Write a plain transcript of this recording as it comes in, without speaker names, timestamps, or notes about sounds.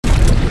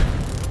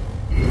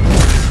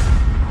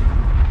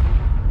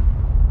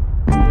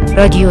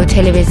رادیو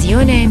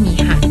تلویزیون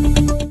میهن.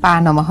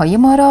 برنامه‌های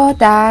ما را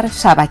در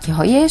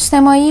شبکه‌های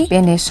اجتماعی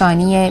به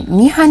نشانی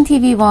میهن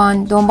تیوی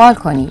وان دنبال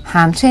کنید.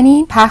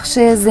 همچنین پخش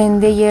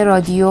زنده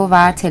رادیو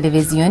و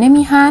تلویزیون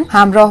میهن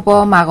همراه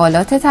با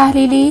مقالات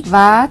تحلیلی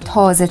و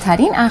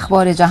تازه‌ترین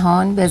اخبار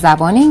جهان به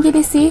زبان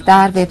انگلیسی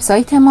در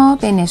وبسایت ما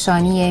به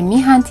نشانی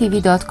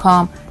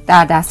mihantv.com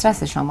در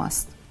دسترس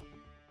شماست.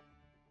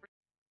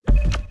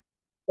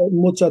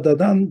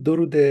 مجدداً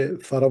درود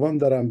فراوان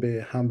دارم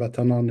به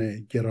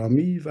هموطنان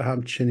گرامی و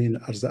همچنین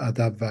عرض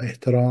ادب و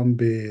احترام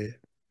به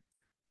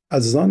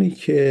عزیزانی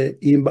که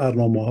این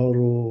برنامه ها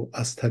رو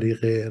از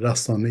طریق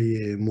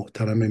رسانه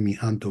محترم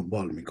میهن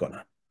دنبال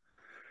میکنن.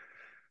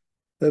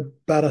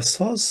 بر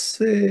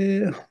اساس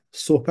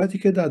صحبتی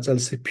که در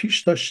جلسه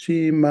پیش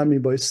داشتیم، من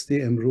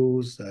میبایستی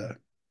امروز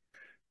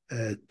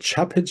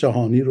چپ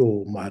جهانی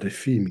رو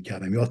معرفی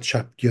میکردم یا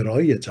چپ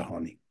گرایی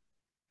جهانی،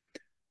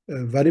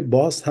 ولی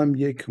باز هم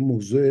یک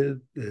موضوع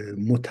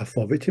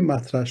متفاوتی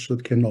مطرح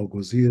شد که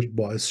ناگزیر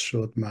باعث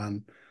شد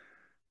من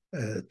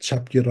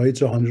چپگرایی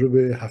جهانی رو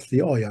به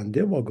هفته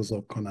آینده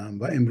واگذار کنم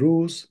و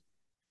امروز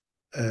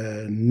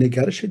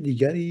نگرش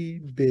دیگری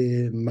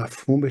به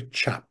مفهوم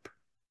چپ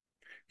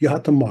یا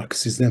حتی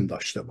مارکسیسم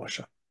داشته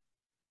باشم.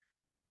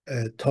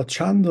 تا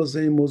چند اندازه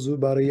این موضوع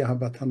برای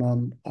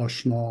هموطنان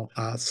آشنا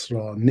هست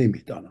را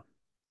نمیدانم،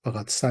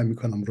 فقط سعی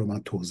میکنم رو من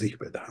توضیح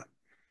بدهم.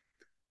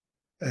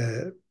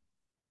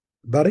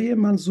 برای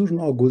منظور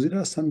ناگزیر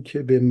هستم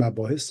که به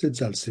مباحث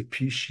جلسه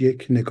پیش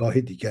یک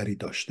نگاه دیگری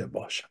داشته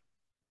باشم.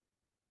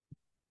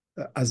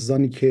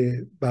 عزیزانی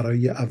که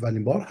برای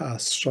اولین بار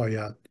هست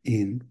شاید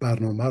این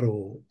برنامه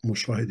رو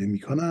مشاهده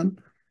میکنن،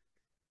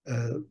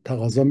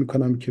 تقاضا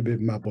میکنم که به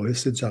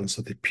مباحث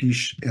جلسات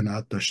پیش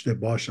عنایت داشته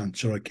باشند،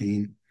 چرا که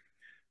این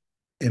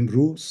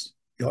امروز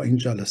یا این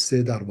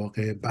جلسه در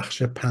واقع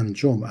بخش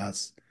پنجم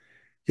از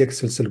یک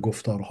سلسله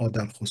گفتارها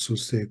در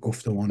خصوص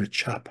گفتمان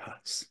چپ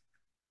هست.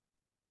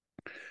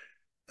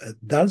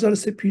 در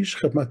جلسه پیش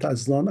خدمت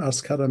عزیزان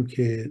عرض کردم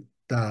که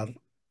در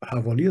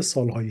حوالی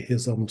سالهای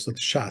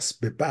 1960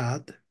 به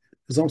بعد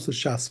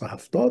 1960 و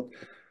 70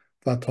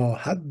 و تا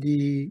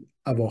حدی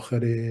اواخر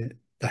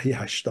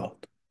دهه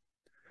 80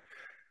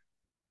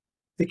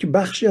 یک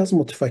بخشی از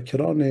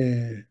متفکران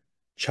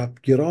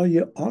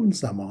چپگرای آن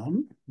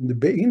زمان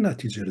به این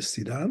نتیجه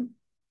رسیدن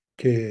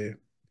که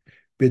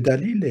به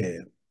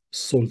دلیل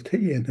سلطه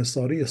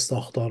انحصاری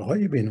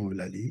ساختارهای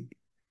بین‌المللی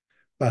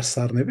بر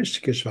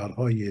سرنوشت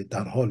کشورهای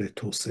در حال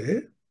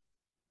توسعه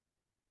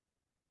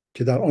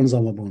که در آن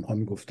زمان به اونها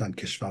میگفتن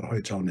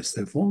کشورهای جهان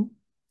سوم،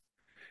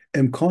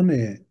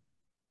 امکان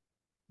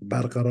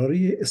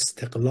برقراری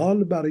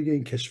استقلال برای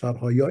این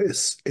کشورها یا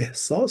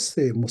احساس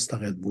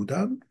مستقل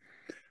بودن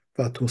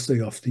و توسعه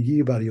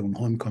یافتگی برای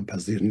اونها امکان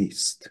پذیر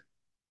نیست.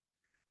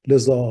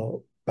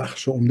 لذا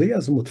بخش عمده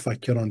از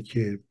متفکران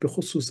که به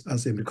خصوص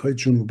از امریکای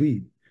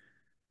جنوبی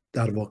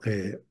در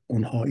واقع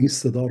اونها این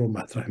صدا رو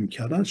مطرح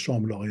میکردن،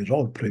 شامل آقای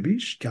رال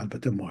پرویش که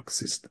البته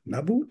مارکسیست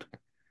نبود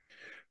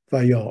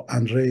و یا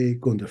اندری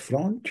گوندر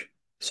فرانک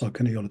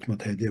ساکن ایالات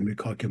متحده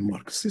امریکا که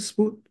مارکسیست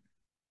بود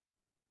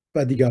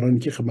و دیگرانی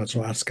که خدمت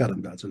شما عرض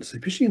کردم در جلسه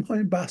پیش، اینها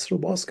این بحث رو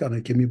باز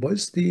کردن که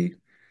میبایستی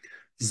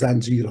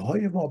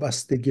زنجیرهای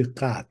وابستگی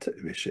قطع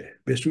بشه.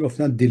 بهش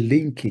میگفتن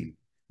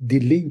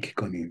دیلینک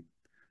کنیم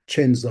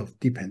chains of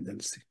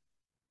dependency.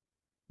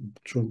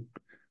 چون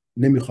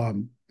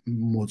نمیخوام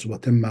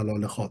موضوعات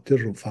ملال خاطر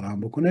رو فراهم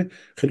بکنه،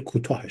 خیلی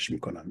کوتاهش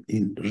میکنم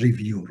این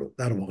ریویو رو،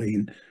 در واقع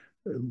این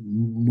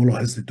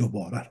ملاحظه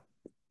دوباره رو.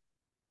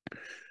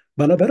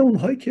 بنابراین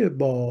اونهایی که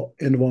با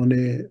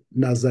عنوان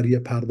نظریه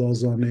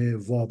پردازان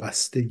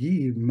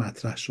وابستگی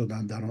مطرح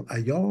شدن در آن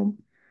ایام،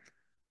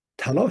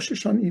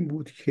 تلاششان این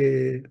بود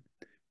که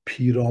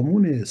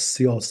پیرامون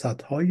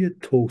سیاست‌های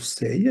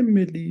توسعه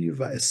ملی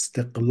و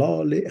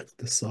استقلال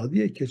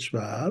اقتصادی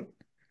کشور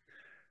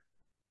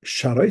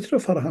شرایط رو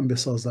فراهم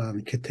بسازن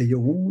که طی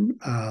اون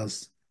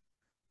از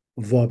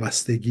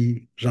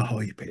وابستگی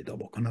رهایی پیدا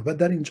بکنن. و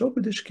در اینجا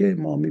بودش که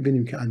ما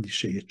میبینیم که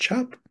اندیشه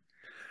چپ،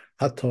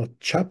 حتی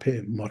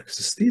چپ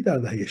مارکسیستی در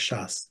دهه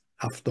 60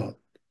 70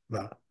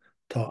 و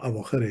تا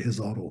اواخر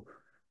 1000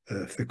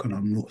 فکر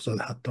کنم 900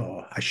 حتی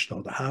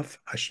 87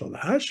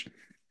 88،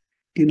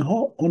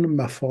 اینها اون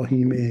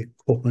مفاهیم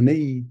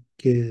کهنه‌ای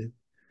که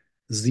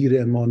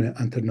زیر عنوان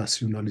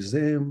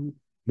انترناسیونالیسم،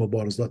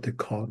 مبارزات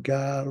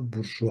کارگر،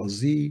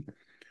 بورژوازی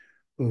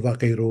و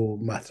غیره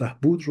مطرح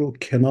بود رو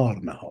کنار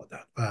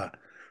نهادن و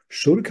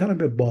شروع کردن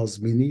به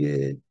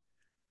بازبینی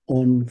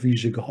اون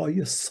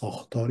ویژگی‌های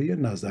ساختاری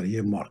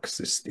نظریه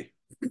مارکسیستی.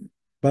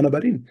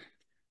 بنابراین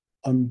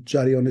آن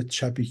جریان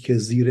چپی که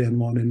زیر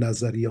عنوان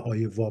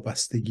نظریه‌های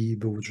وابستگی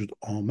به وجود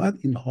آمد،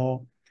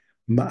 اینها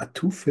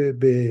معطوف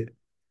به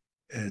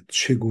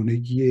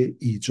چگونگی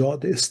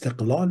ایجاد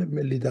استقلال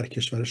ملی در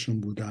کشورشون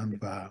بودن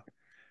و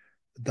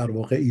در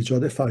واقع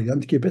ایجاد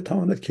فرآیندی که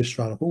بتواند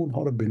کشورها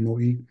اونها رو به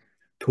نوعی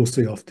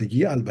توسعه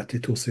یافتگی، البته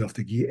توسعه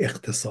یافتگی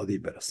اقتصادی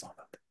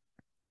برساند.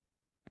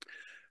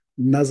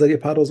 نظریه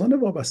پردازان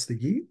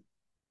وابستگی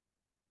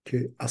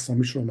که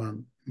اسامیش رو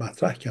من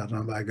مطرح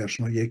کردم و اگر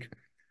شما یک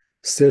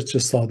سرچ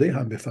ساده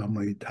هم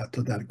بفرمایید،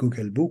 حتی در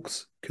گوگل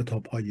بوکس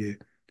کتاب های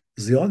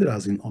زیادی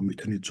از اینها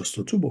میتونید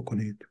جستجو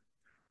بکنید،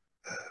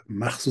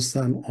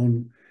 مخصوصا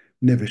اون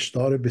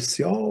نوشتار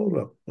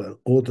بسیار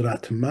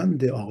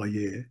قدرتمند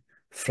آقای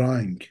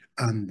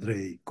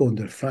اندری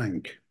گوندر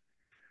فرانک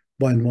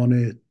با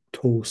عنوان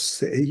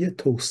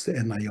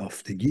توسعه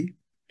نیافتگی.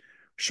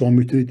 شما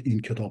میتونید این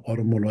کتاب ها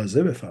رو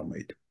ملاحظه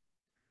بفرمایید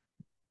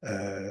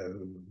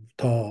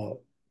تا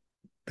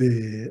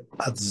به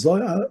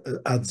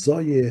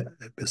اجزای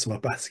به اصطلاح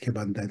بحثی که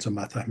من اینجا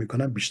مطرح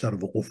میکنم بیشتر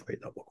وقوف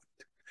پیدا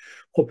بکنید.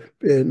 خب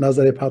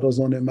نظر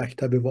پردازان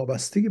مکتب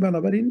وابستگی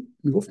بنابراین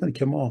میگفتن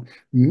که ما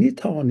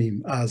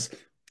میتوانیم از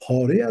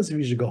پاره از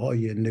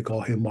ویژگی‌های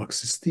نگاه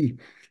مارکسیستی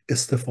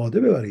استفاده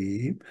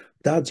ببریم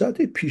در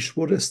جهت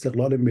پیشبرد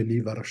استقلال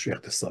ملی و رشد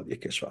اقتصادی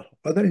کشورها.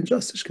 و در اینجا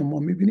هستش که ما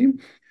میبینیم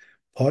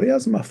پاره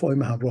از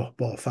مفاهیم همراه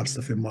با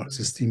فلسفه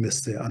مارکسیستی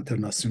مثل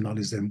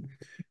انترناسیونالیسم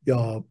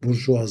یا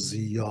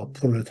بورژوازی یا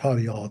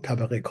پرولتاریا،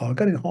 طبقه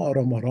کارگر، اینها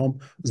آرام آرام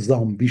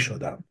زامبی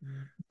شدن،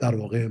 در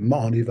واقع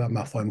معانی و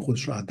مفاهیم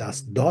خودش رو از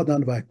دست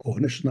دادن و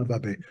کهنه شدن و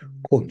به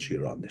کنجی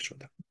رانده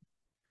شدن.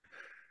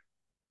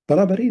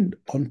 بنابراین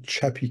آن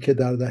چپی که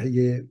در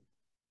دهه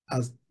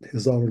از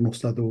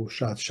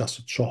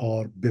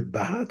 1964 به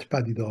بعد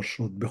پدیدار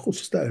شد، به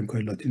خصوص در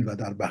امریکای لاتین و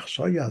در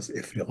بخش‌هایی از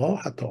افریقا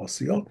حتی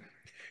آسیا،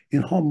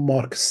 اینها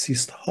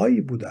مارکسیست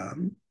هایی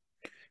بودند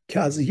که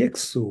از یک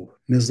سو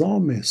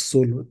نظام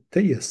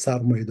سلطه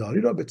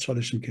سرمایه‌داری را به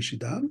چالش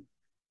می‌کشیدند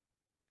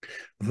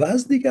و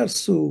از دیگر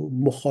سو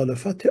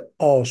مخالفت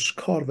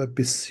آشکار و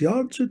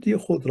بسیار جدی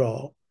خود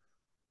را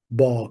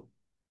با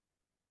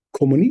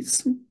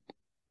کمونیسم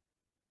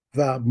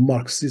و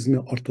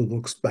مارکسیسم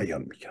ارتدوکس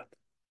بیان می‌کرد.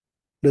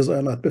 لذا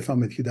علت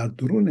بفهمید که در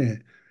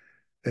درون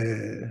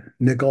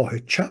نگاه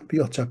چپ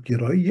یا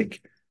چپگرایی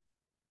یک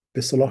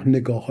به صلاح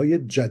نگاه‌های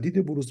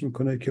جدید بروز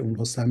میکنه که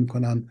اونها سعی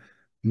میکنن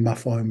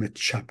مفاهیم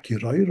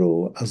چپگرایی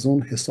رو از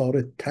اون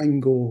حصار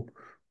تنگ و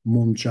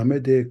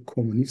منجمد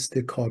کمونیست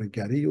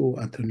کارگری و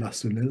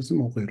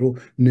انترناسیونالیسم و غیره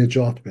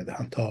نجات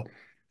بدهند تا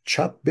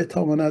چپ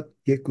بتواند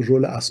یک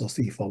رول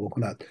اساسی ایفا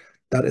بکند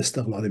در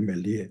استقلال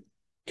ملی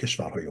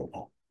کشورهای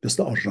اونها،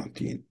 مثل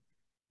آرژانتین،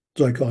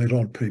 جایی که آقای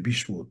رال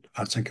پریبیش بود،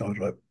 هرچند که آقای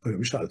رال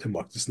پریبیش البته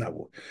مارکسیست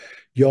نبود،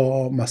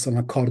 یا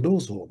مثلا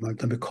کاردوزو. من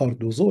به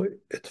کاردوزو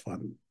اتفاقا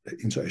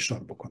اینجا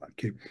اشاره بکنم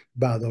که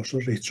بعدها شد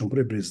رئیس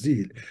جمهور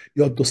برزیل،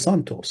 یا دو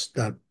سانتوس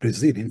در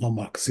برزیل، اینها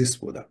مارکسیست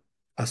بودن،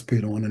 از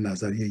پیروان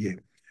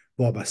نظریه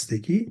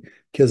وابستگی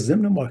که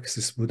ضمن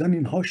مارکسیست بودن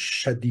اینها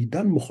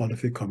شدیداً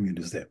مخالف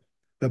کمونیسم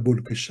و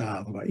بلوک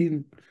شرق و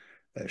این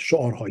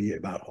شعارهای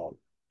به هر حال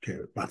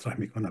که مطرح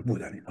میکنن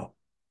بودن اینها.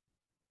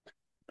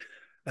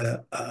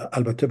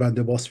 البته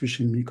بنده باز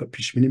پیش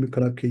بینی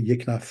میکنم که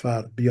یک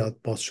نفر بیاد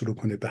باز شروع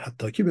کنه به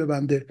حتاکی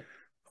ببنده،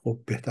 خب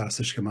بهتر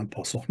استش که من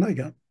پاسخ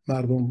نگم.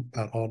 مردم به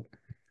هر حال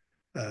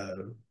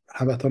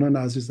هموطنان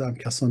عزیزم،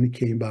 کسانی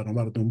که این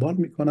برنامه رو دنبال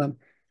میکنن،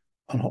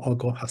 آنها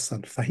آگاه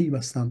هستن، فهیم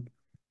هستن،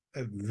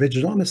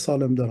 وجدان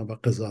سالم دارن و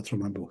قضاوت رو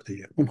من به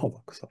عهده اونها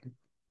واگذارم.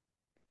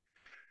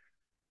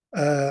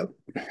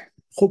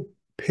 خب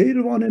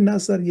پیروان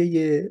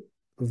نظریه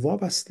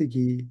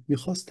وابستگی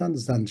میخواستند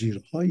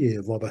زنجیرهای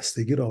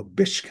وابستگی را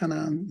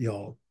بشکنن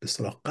یا به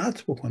اصطلاح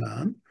قطع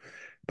بکنن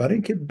برای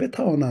اینکه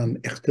بتوانن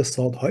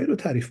اقتصادهایی رو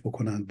تعریف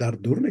بکنن در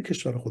درون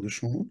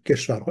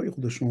کشورهای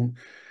خودشون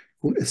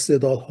اون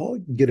استعدادها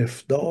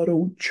گرفتار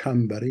اون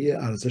چنبره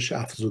ارزش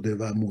افزوده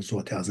و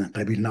موضوعات از این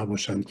قبیل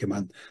نباشند که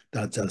من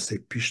در جلسه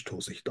پیش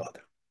توضیح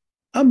دادم.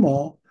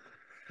 اما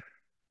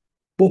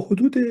با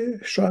حدود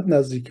شاید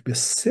نزدیک به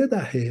 3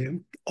 دهه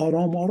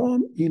آرام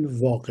آرام این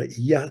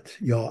واقعیت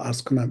یا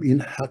عرض کنم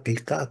این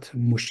حقیقت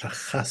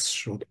مشخص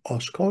شد،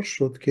 آشکار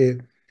شد که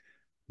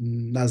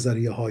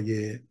نظریه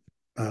های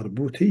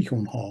مربوطه‌ای که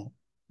اونها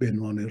به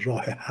عنوان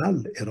راه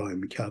حل ارائه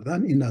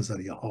می‌کردن، این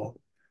نظریه ها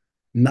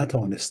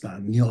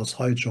نتوانستن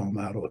نیازهای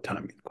جامعه رو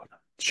تامین کنن.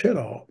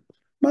 چرا؟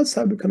 من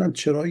سعی می‌کنم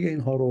چرای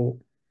اینها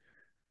رو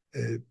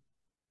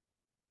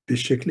به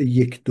شکل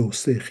 1 2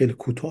 3 خیلی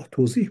کوتاه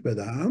توضیح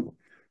بدم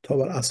تا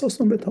بر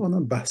اساس اون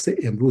بتوانم بحث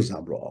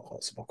امروزم رو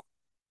آغاز بکنم.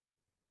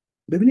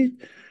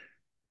 ببینید،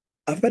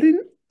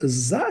 اولین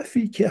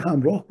ضعفی که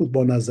همراه بود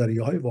با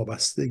نظریه های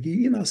وابستگی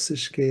این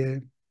هستش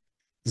که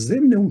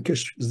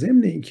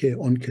ضمن اینکه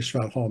آن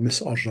کشورها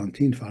مثل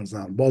آرژانتین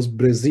فرضاً، باز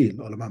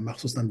برزیل، حالا من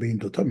مخصوصاً به این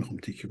دوتا میخوام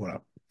تیکی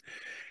کنم،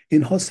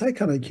 اینها سعی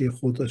کردن که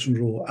خودشون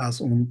رو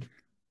از اون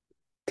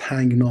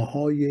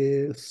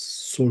تنگناهای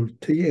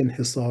سلطه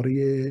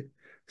انحصاری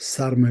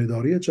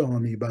سرمایه‌داری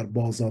جهانی بر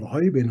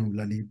بازارهای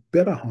بین‌المللی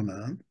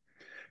برهانند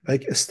و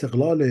یک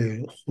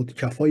استقلال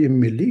خودکفای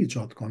ملی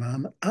ایجاد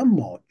کنند،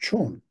 اما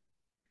چون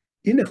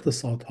این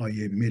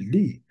اقتصادهای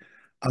ملی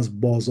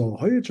از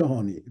بازارهای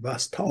جهانی و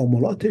از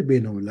تعاملات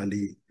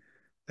بین‌المللی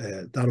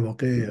در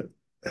واقع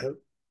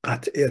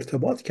قطع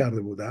ارتباط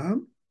کرده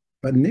بودند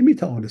و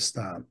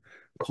نمیتوانستند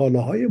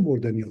کالاهای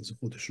مورد نیاز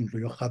خودشون رو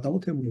یا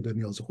خدمات مورد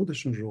نیاز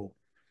خودشون رو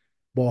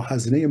با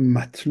هزینه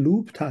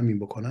مطلوب تأمین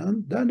بکنن،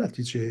 در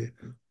نتیجه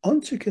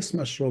آنچه که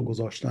اسمش را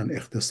گذاشتن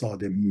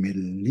اقتصاد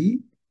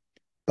ملی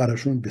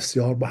براشون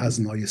بسیار با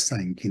هزینه‌های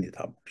سنگینی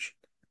تمام شد.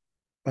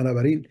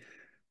 بنابراین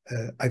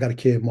اگر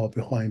که ما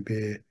بخوایم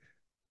به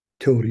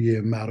تئوری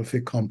معروف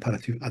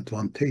کامپاراتیو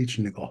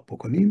ادوانتیج نگاه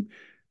بکنیم،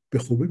 به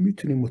خوبی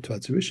میتونیم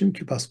متوجه بشیم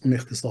که پس اون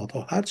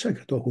اقتصادها هرچند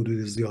که تا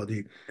حدود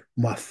زیادی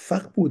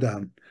موفق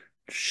بودن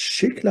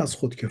شکل از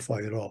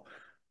خودکفایی را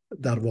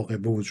در واقع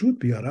به وجود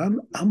بیارن،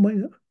 اما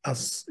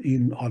از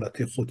این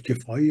حالت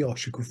خودکفایی یا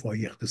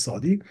شکوفایی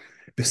اقتصادی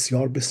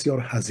بسیار بسیار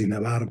هزینه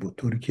بر بود،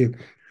 طوری که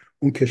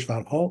اون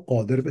کشورها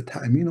قادر به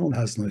تأمین اون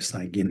هزینه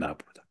سنگین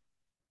نبودن.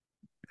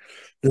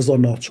 لذا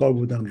ناچار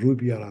بودن روی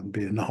بیارن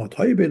به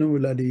نهادهای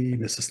بین‌المللی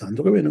مثل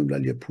صندوق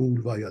بین‌المللی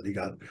پول و یا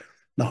دیگر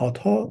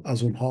نهادها،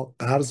 از اونها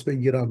قرض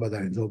بگیرن و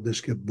در اینجا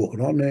بودش که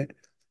بحران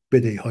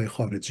بدهی‌های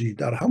خارجی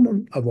در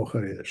همون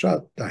اواخر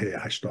شاید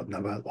دهه 80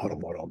 90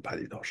 آرام آرام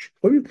پدیدار شد.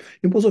 خب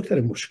این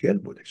بزرگترین مشکل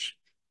بودش.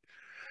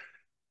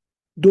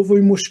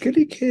 دومین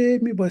مشکلی که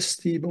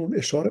میبایستی به اون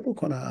اشاره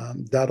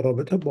بکنم در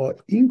رابطه با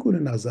این گونه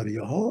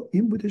نظریه ها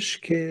این بودش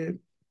که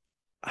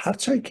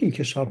هرچند که این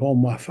کشورها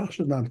موفق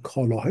شدن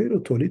کالاهایی رو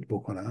تولید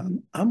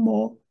بکنن،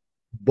 اما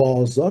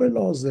بازار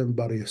لازم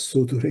برای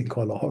صدور این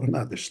کالاها رو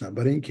نداشتن.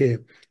 برای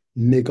اینکه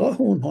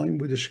نگاه اونها این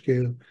بودش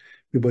که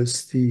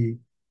میبایستی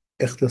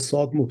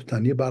اقتصاد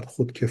مبتنی بر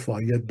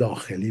خودکفایی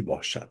داخلی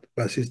باشد،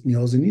 بس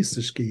نیازی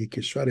نیستش که یک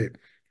کشور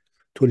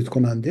تولید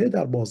کننده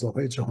در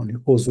بازارهای جهانی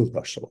حضور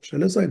داشته باشه.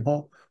 لذا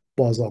اینها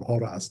بازارها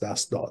رو از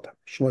دست دادن.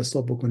 شما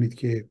حساب بکنید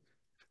که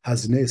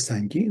هزینه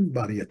سنگین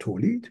برای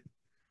تولید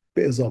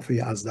به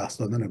اضافه از دست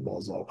دادن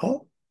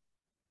بازارها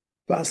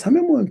و از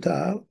همه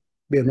مهمتر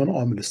به عنوان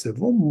عامل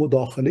سوم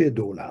مداخله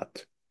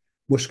دولت،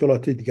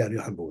 مشکلات دیگری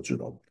هم به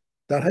وجود آورد.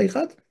 در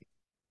حقیقت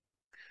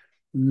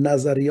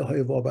نظریه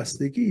های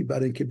وابستگی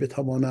برای اینکه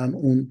بتوانن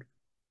اون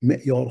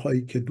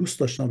معیارهایی که دوست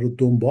داشتن رو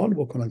دنبال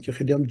بکنن که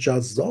خیلی هم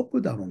جذاب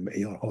بودن اون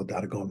معیارها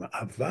در گام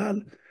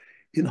اول،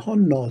 اینها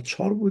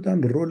ناچار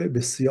بودن رول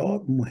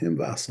بسیار مهم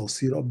و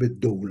اساسی را به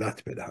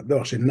دولت بدن،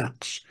 ببخشید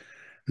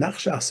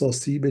نقش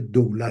اساسی به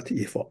دولت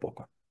ایفا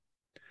بکن.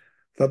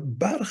 و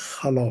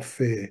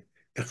برخلاف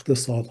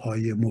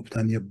اقتصادهای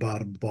مبتنی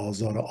بر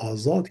بازار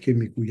آزاد که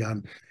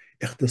میگویند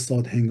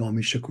اقتصاد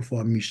هنگامی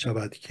شکوفا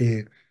میشود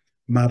که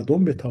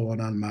مردم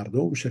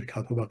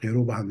شرکت ها و غیره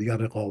با همدیگر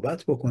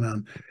رقابت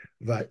بکنن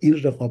و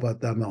این رقابت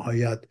در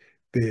نهایت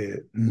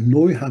به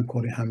نوع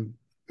همکاری هم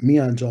می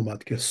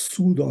انجامد که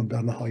سود آن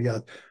در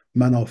نهایت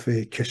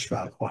منافع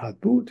کشور خواهد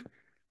بود.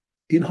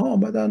 اینها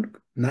آمدن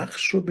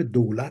نقش رو به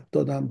دولت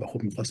دادن و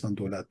خب میخواستن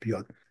دولت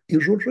بیاد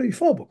این رول رو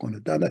ایفا بکنه.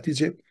 در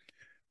نتیجه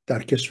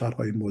در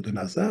کشورهای مورد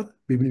نظر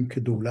ببینیم که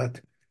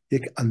دولت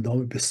یک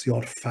اندام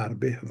بسیار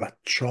فربه و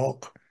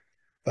چاق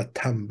و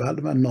تنبل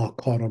و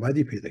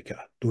ناکارآمدی پیدا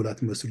کرد.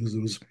 دولت مثل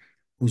روز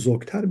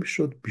بزرگتر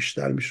میشد،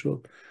 بیشتر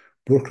میشد،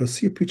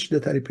 بوروکراسی پیچیده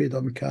تری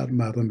پیدا میکرد،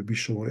 مردم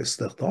بیشمار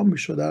استخدام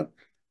میشدن.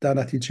 در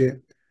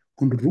نتیجه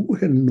اون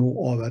روح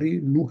نوآوری،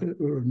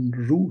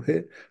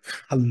 روح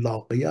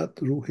خلاقیت،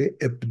 روح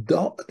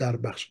ابداع در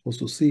بخش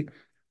خصوصی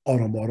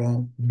آرام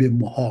آرام به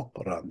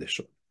محاق رانده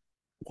شد.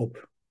 خب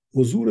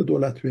حضور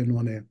دولت به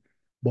عنوان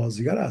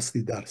بازیگر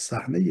اصلی در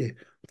صحنه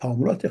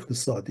تعاملات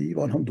اقتصادی و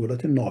آن هم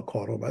دولت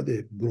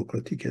ناکارآمد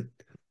بوروکراتیک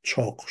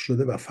چاق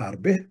شده و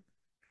فربه،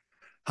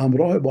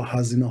 همراه با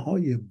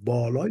هزینه‌های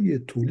بالای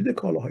تولید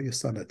کالاهای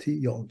صنعتی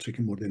یا آنچه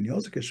که مورد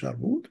نیاز کشور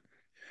بود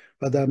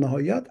و در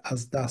نهایت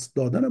از دست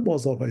دادن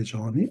بازارهای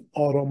جهانی،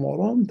 آرام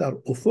آرام در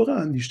افق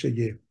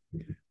اندیشه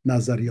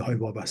نظریه‌های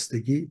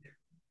وابستگی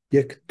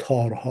یک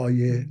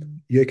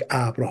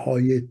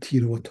ابرهای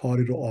تیر و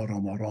تاری رو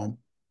آرام آرام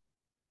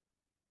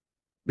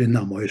به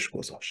نمایش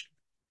گذاشت.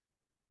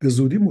 به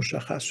زودی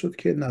مشخص شد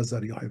که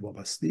نظریه‌های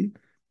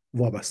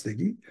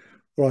وابستگی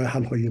راه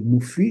حل‌های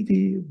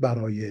مفیدی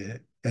برای،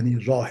 یعنی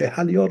راه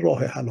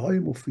حل‌های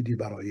مفیدی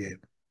برای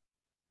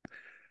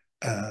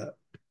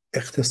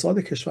اقتصاد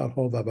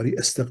کشورها و برای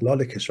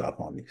استقلال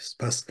کشورها نیست.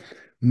 پس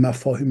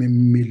مفاهیم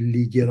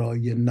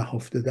ملی‌گرایی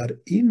نهفته در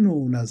این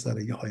نوع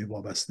نظریه‌های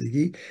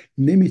وابستگی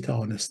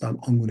نمی‌توانستند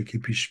آنگونه که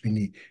پیش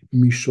بینی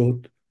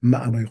میشد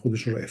معنای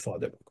خودشون رو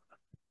افاده بکنن.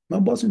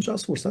 من باز اینجا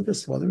از فرصت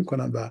استفاده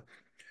می‌کنم و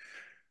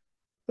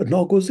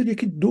ناگزیر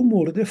یکی دو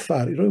مورد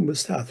فرعی رو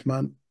بایستی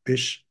حتما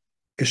بهش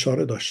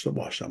اشاره داشته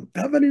باشم.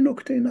 اولین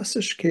نکته این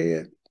هستش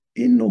که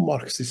این نوع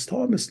مارکسیست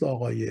ها مثل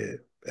آقای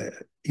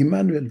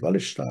ایمانوئل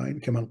والشتاین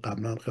که من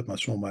قبلا خدمت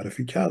شما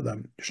معرفی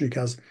کردم، ایشون یکی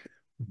از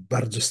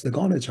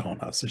برجستگان جهان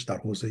هستش در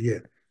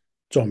حوزه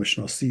جامعه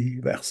شناسی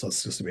و اقتصاد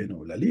سیاسی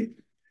بین‌المللی،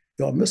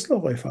 یا مثل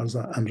آقای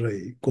فرزن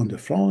اندری گونده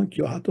فرانک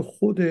یا حتی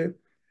خود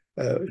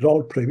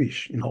راول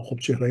پرویش، اینها خب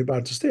چهرهای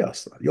برجسته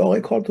هستن، یا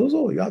آقای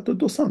کارتوزو یا حتی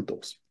دو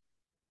سانتوس.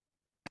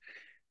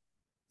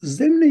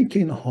 ضمن اینکه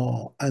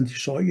اینها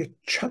اندیشه‌های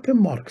چپ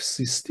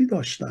مارکسیستی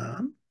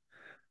داشتن،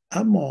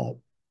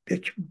 اما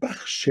یک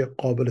بخش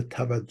قابل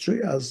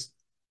توجهی از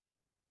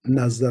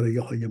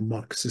نظریه‌های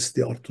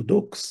مارکسیستی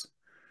ارتدوکس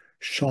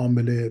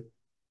شامل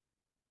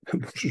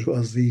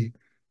بورژوازی،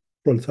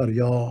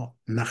 پرولتاریا،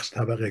 نقش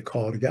طبقه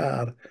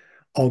کارگر،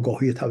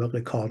 آگاهی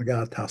طبقه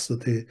کارگر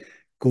توسط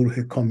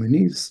گروه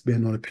کمونیست به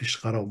عنوان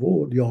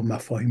پیشقراول یا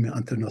مفاهیم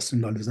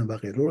انترناسیونالیسم و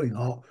غیره رو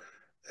اینها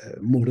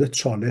مورد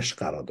چالش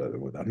قرار داده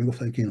بودن.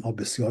 میگفتن که اینها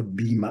بسیار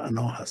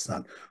بی‌معنا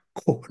هستند،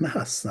 کهنه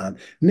هستند،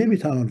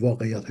 نمیتونن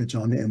واقعیت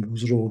جهان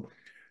امروز رو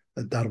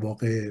در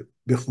واقع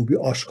به خوبی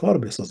آشکار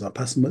بسازن.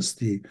 پس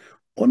مستی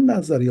اون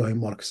نظریه های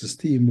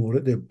مارکسیستی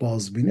مورد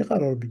بازبینی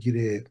قرار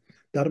بگیره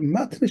در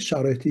متن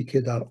شرایطی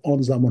که در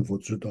آن زمان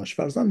وجود داشت،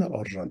 فرضاً در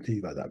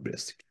آرژانتین و در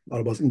برزیل.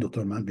 حالا باز این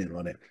دوتا من به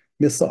عنوان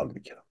مثال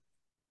میگیرم.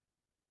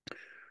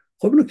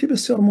 خب نکته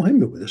بسیار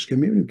مهمی بودش که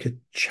میبینیم که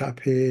چپ،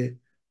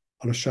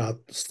 حالا شاید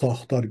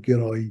ساختار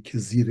گرایی که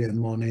زیر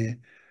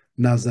عنوان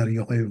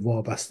نظریه های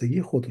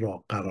وابستگی خود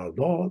را قرار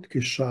داد، که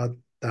شاید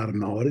در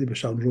مواردی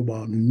بشه رو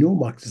با نو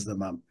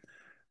مارکسیسم هم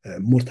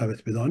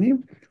مرتبط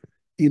بدانیم،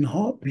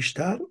 اینها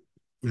بیشتر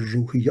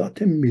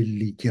روحیات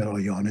ملی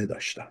گرایانه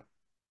داشتن.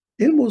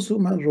 این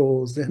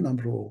موضوع ذهنم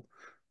رو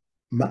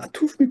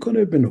معطوف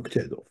میکنه به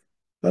نکته دوم.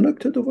 و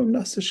نکته دوم این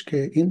هستش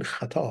که این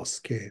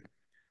خطاست که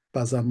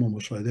بعضا ما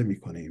مشاهده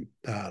میکنیم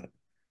در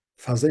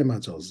فضای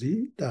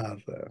مجازی، در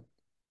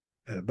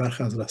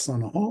برخی از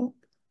رسانه ها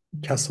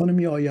کسانی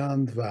می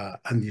آیند و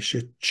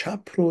اندیشه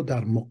چپ رو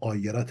در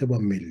مغایرت با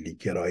ملی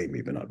گرایی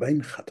می بینند و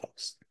این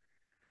خطاست.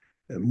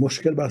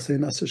 مشکل بر سر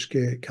این هستش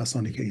که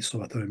کسانی که این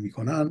صحبت رو می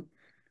کنن،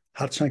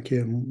 هرچند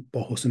که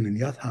با حسن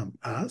نیت هم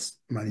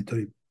هست، من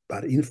اینطوری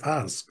بر این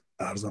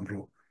فرضم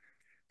رو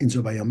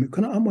اینجا بیان می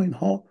کنم، اما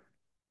اینها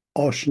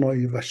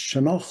آشنایی و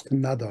شناخت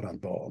ندارن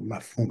با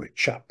مفهوم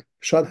چپ.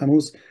 شاید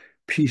هنوز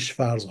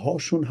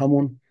پیشفرض‌هاشون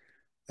همون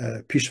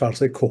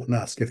پیش‌فرض‌های کهنه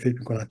است که فکر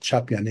می‌کنن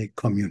چپ یعنی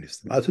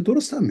کامیونیسم. البته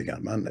درست هم میگن.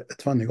 من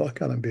اتفاقا نگاه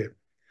کردم به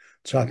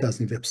چند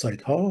از این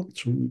وبسایت‌ها،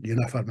 چون یه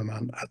نفر به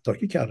من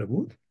اتاکی کرده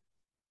بود.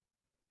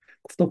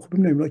 گفتم خب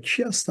ببینم اینا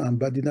کی هستن؟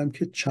 بعد دیدم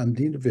که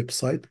چندین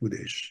وبسایت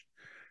بودش،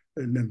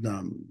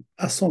 نمیدونم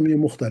اسامی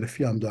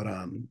مختلفی هم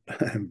دارن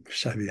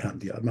شبیه هم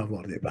دیگر. من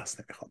وارد بحث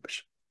نمیخوام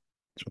بشم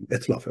چون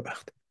اتلاف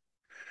وقت.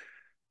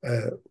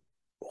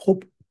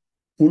 خب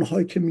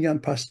اونهایی که میگن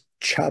پس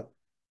چپ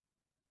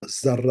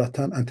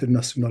ذرتا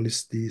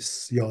انترناسیونالیستی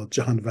است یا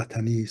جهان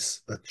وطنی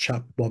است و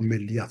چپ با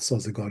ملیت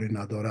سازگاری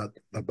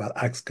ندارد و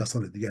برعکس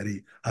کسان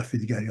دیگری حرف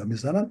دیگری ها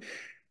میزنن،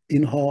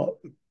 اینها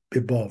به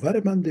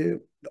باور من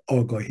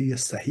آگاهی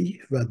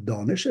صحیح و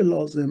دانش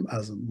لازم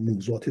از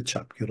موضوعات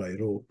چپگرایی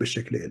رو به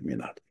شکل علمی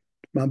ندارن.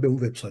 من به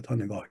اون وبسایت ها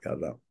نگاه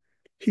کردم،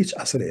 هیچ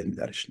اثر علمی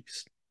درش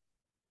نیست.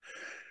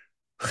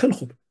 خیلی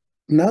خوب،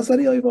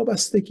 نظریه های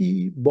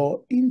وابستگی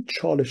با این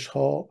چالش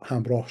ها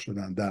همراه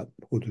شدن. در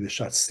حدود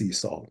 30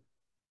 سال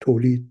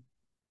تولید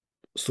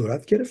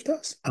صورت گرفته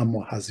است،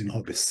 اما هزینه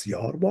ها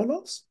بسیار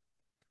بالاست.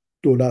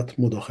 دولت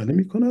مداخله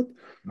می کند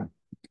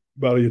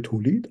برای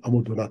تولید،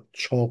 اما دولت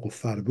چاق و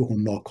فربه و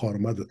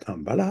ناکارآمد و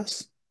تنبل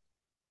است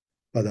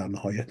و در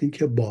نهایت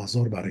اینکه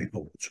بازار برای اینها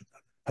وجود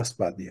نداره. پس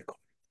بعد یک کار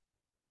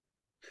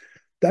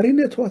در این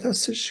ارتباط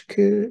هستش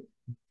که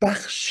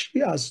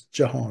بخشی از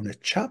جهان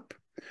چپ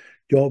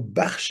یا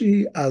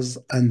بخشی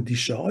از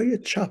اندیشه های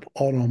چپ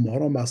آرام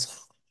آرام از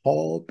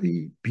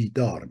خوابی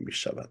بیدار می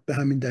شود. به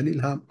همین دلیل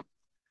هم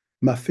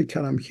من فکر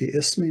کردم که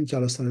اسم این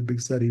جلسه رو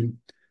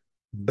بگذاریم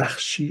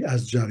بخشی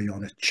از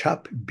جریان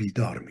چپ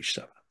بیدار می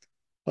شود.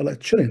 حالا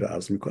چرا این رو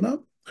عرض می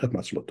کنم؟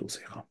 خدمت شما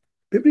توضیح خواهم.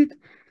 ببینید،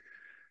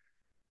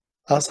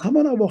 از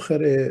همان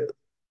اواخر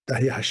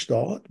دهه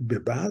 80 به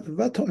بعد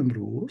و تا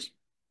امروز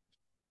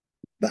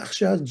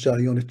بخشی از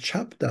جریان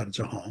چپ در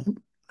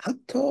جهان،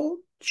 حتی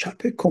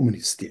چپ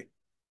کمونیستی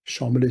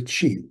شامل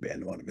چین به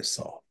عنوان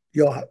مثال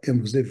یا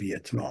امروز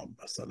ویتنام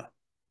مثلا،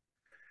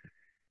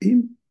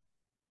 این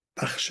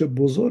بخش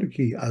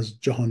بزرگی از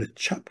جهان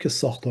چپ که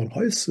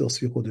ساختارهای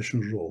سیاسی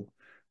خودشون رو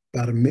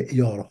بر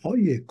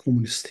معیارهای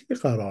کمونیستی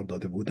قرار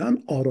داده بودن،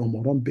 آرام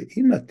آرام به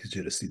این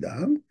نتیجه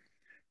رسیدن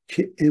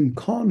که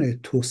امکان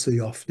توسعه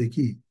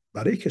یافتگی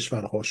برای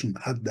کشورهاشون،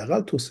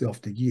 حداقل توسعه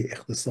یافتگی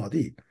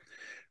اقتصادی،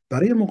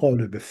 برای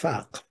مقابله به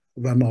فقر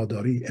و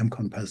ناداری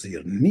امکان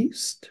پذیر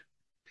نیست،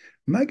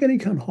 مگر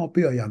اینکه آنها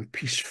بیاین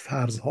پیش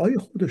فرضهای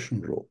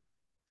خودشون رو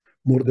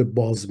مورد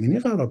بازبینی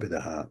قرار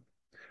بدهند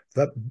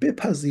و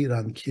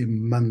بپذیرند که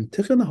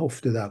منطق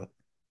نهفته در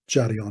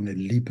جریان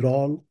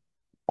لیبرال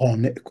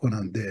قانع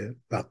کننده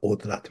و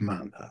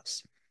قدرتمند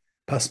است.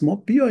 پس ما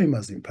بیاییم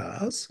از این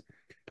پس،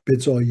 به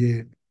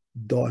جای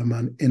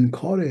دائما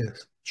انکار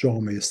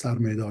جامعه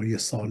سرمایه‌داری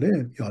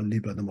سالم یا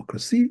لیبرال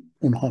دموکراسی،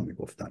 اونها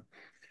میگفتن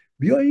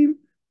بیاییم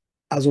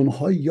از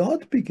اونها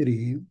یاد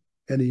بگیریم.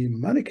 یعنی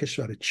من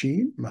کشور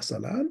چین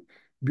مثلا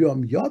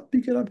بیام یاد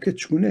بگیرم که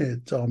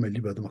چونه جامعه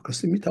لیبرال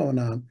دموکراسی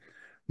میتوانن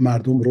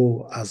مردم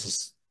رو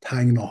از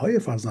تنگناهای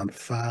فرزند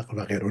فقر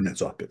و غیره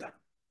نجات بدن.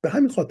 به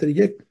همین خاطر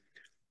یک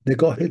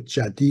نگاه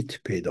جدید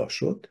پیدا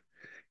شد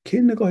که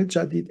این نگاه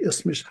جدید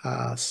اسمش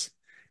هست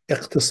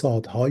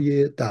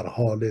اقتصادهای در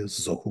حال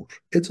ظهور.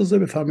 اجازه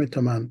بفرمایید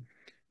تا من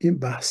این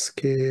بحث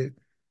که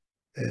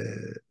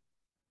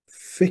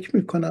فکر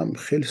میکنم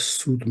خیلی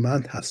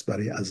سودمند هست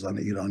برای عزیزان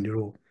ایرانی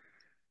رو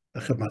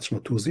خدمت شما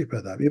توضیح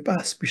بدم. این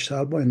بحث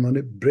بیشتر با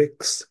عنوان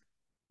بریکس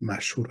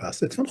مشهور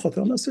هست. اتفاقا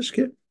خاطرم هستش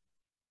که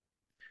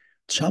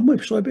چند ماه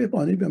پیش آقای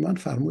بهبانی به من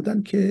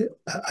فرمودن که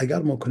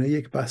اگر ممکنه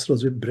یک بحث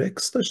راجع به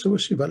برکس داشته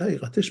باشیم، ولی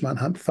حقیقتش من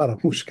هم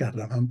فراموش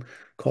کردم، هم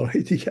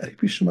کارهای دیگری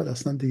پیش اومد،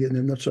 اصلا دیگه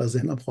نمیدونم چرا از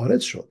ذهنم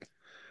خارج شد.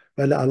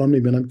 ولی الان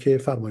میبینم که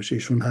فرمایش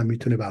ایشون هم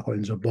میتونه به هر حال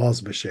اینجا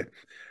باز بشه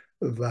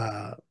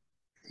و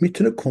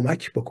میتونه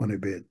کمک بکنه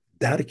به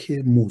درک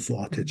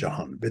موضوعات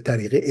جهان به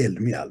طریق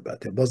علمی.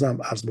 البته بازم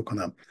عرض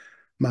بکنم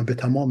من به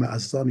تمام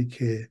عزیزانی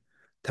که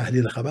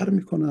تحلیل خبر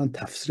میکنن،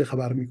 تفسیر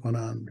خبر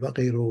میکنن و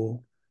غیره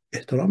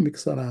احترام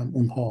میگذارم.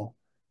 اونها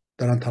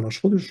دارن تلاش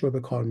خودش رو به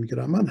کار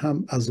میگیرن، من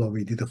هم از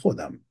زاویه دید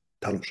خودم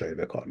تلاشای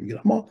به کار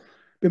میگیرم. ما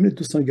ببینید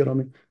دوستان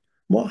گرامی،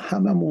 ما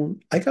هممون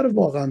اگر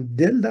واقعا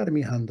دل در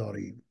میهن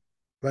داریم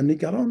و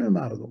نگران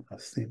مردم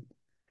هستیم،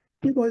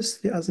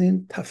 میبایستی از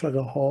این تفرقه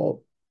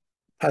ها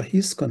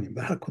پرهیز کنیم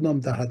و هر کدام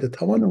در حد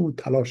توانمون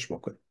تلاش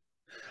بکنیم،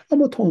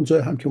 اما تا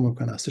اونجای هم که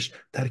ممکن هستش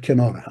در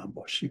کنار هم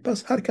باشیم.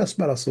 پس هر کس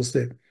بر اساس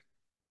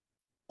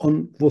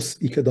آن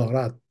وسعی که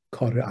دارد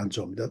کار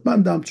انجام میداد.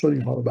 من دم چون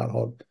اینها رو به هر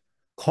حال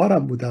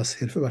کارم بوده، از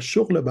حرفه و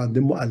شغل بنده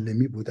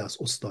معلمی بوده، از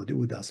استادی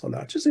بوده، از حال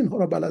هر چیز اینها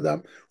رو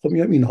بلدم، خب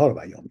میام اینها رو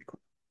بیان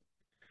میکنم.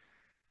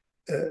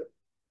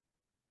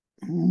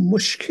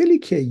 مشکلی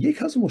که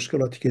یک از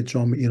مشکلاتی که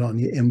جامعه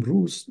ایرانی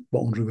امروز با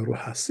اون روبرو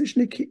هستش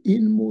اینه که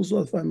این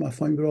موضوعات و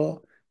مفاهیم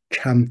را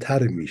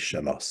کمتر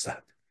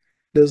میشناسد.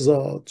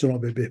 لذا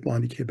جناب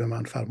بهبانی که به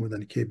من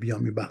فرمودن که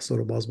بیام این بحث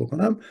رو باز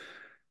بکنم،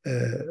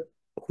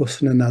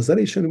 حسن نظر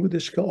ایشون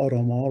بودش که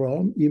آرام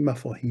آرام این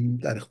مفاهیم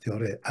در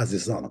اختیار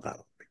عزیزان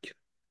قرار بگیره.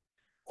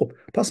 خب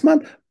پس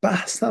من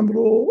بحثم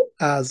رو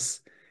از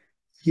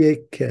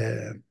یک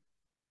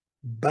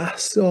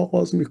بحث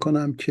آغاز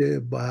میکنم که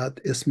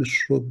باید اسمش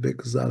رو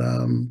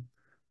بگذارم،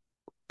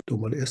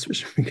 دنبال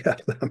اسمش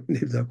میگردم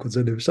نمیدونم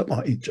کجا نوشتم،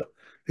 اینجا.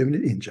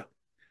 ببینید اینجا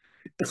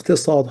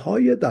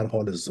اقتصادهای در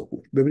حال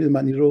ظهور. ببینید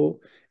من این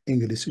رو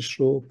انگلیسیش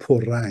رو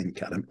پررنگ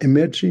کردم،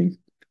 emerging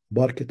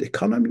market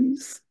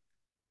economies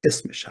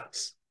اسمش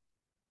هست.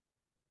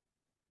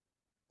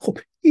 خب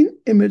این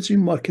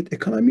emerging market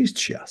economies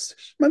چی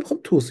هستش؟ من میخوام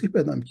توضیح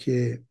بدم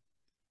که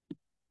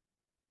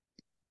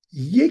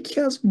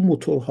یکی از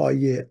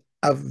موتورهای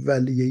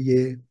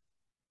اولیه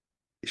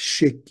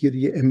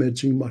شکل‌گیری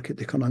emerging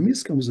market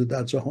economies که امروز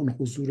در جهان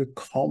حضور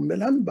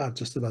کاملا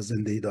برجسته و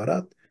زنده‌ای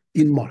دارد،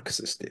 این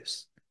مارکسیسم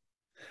است.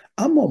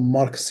 اما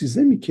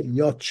مارکسیزمی که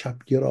یا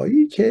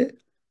چپگرایی که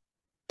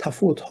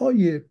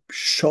تفاوت‌های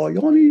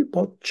شایانی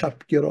با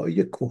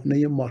چپگرایی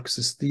کهنه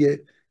مارکسیستی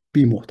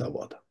بی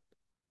محتوا دارد.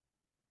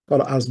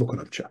 حالا عرض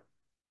بکنم چه.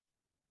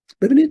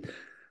 ببینید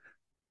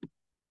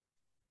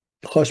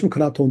خواهش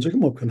میکنم تا اونجا که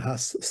ممکن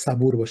هست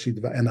صبور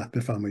باشید و عنایت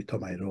بفرمایید تا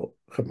من رو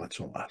خدمت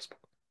شما عرض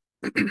بکنم.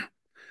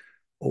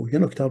 یه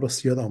نکته را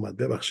یاد آمد،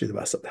 ببخشید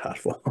وسط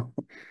حرفا.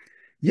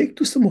 یک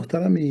دوست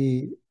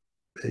محترمی،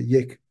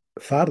 یک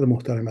فرد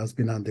محترم از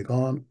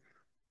بینندگان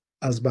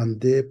از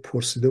بنده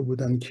پرسیده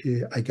بودن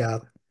که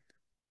اگر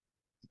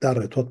در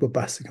ارتباط با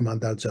بحثی که من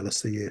در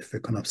جلسه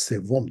فکر کنم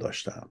سوم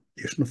داشتم،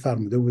 ایشون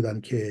فرموده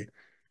بودن که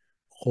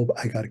خب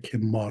اگر که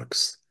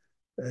مارکس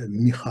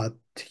میخواد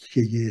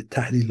که یه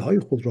تحلیل های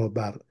خود را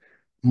بر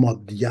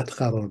مادیت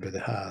قرار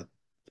بدهد،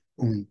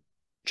 اون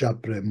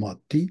جبر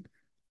مادی،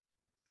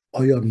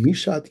 آیا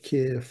میشد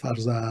که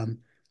فرضاً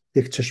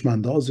یک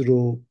چشماندازی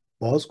رو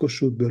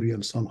بازگشود به روی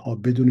انسان ها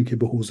بدونی که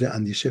به حوزه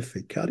اندیشه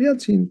فکر کرد؟ یعنی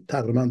این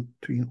تقریبا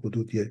تو این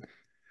حدود یه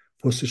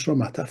پرسش رو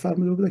مطرح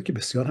فرموده بودن که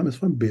بسیار هم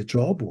اتفاقاً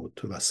بجا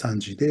بود و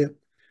سنجیده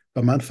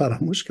و من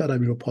فراموش کردم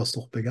این رو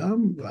پاسخ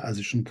بگم و از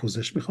ایشون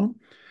پوزش میخوام.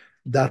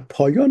 در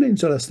پایان این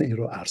جلسه این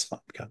رو عرض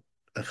خواهم کرد،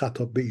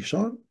 خطاب به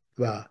ایشان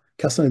و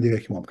کسانی دیگه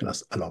که ممکن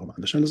است علاقه‌مند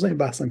باشن. لذا این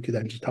بحثم که در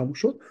اینجا تموم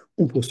شد،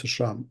 اون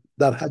پستش رو هم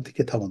در حدی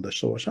که توان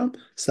داشته باشم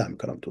سعی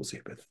می‌کنم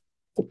توضیح بدم.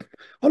 خب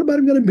حالا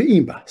برمیگردیم به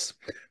این بحث.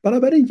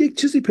 بنابراین یک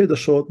چیزی پیدا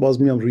شد،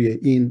 باز میام روی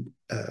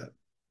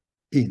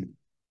این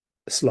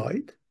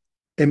سلاید،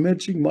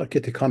 emerging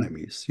market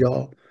economies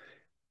یا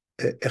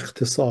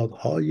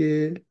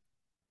اقتصادهای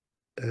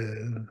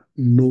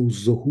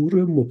نوظهور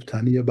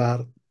مبتنی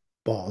بر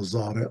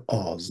بازار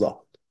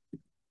آزاد.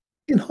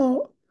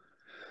 اینها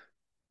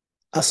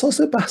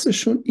اساس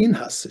بحثشون این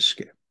هستش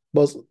که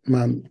باز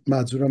من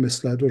مجبورم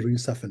اسلاید رو روی این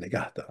صفحه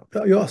نگه دارم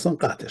یا اصلا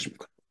قطعش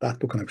میکنم، قطع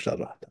بکنم بیشتر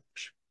راحت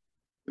باشه.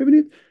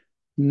 ببینید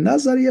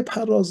نظریه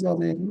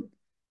پردازان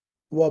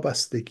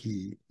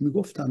وابستگی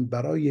میگفتن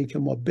برای اینکه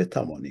ما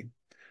بتوانیم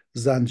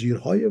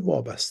زنجیرهای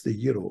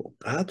وابستگی رو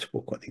قطع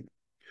بکنیم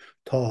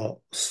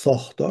تا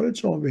ساختار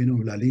جامعه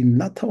بین‌المللی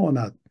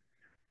نتواند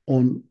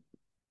اون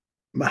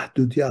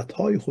محدودیت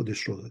های خودش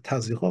رو،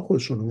 تضییقات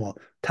خودش رو ما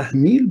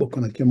تحمیل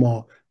بکند که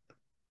ما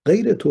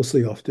غیر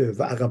توسعه یافته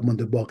و عقب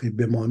مانده باقی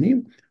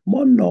بمانیم،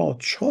 ما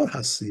ناچار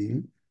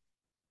هستیم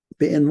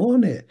به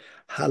عنوان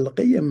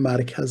حلقه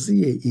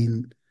مرکزی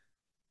این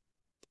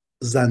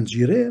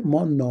زنجیره،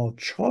 ما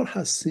ناچار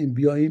هستیم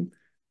بیاییم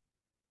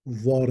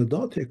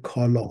واردات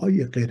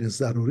کالاهای غیر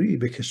ضروری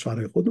به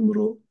کشورهای خودمون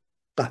رو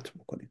قطع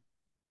بکنیم.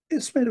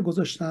 اسم رو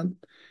گذاشتن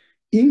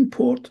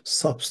Import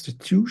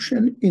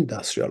Substitution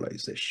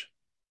Industrialization.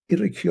 این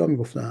رو کیا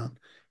میگفتن؟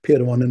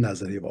 پیروان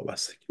نظریه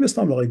وابستگی،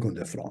 مثل آقای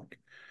گونده فرانک.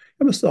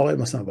 یا مثل آقای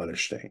مثلا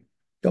ولشتین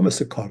یا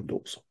مثل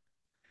کاردوزو.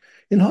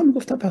 اینها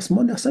میگفتن پس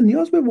ما اصلا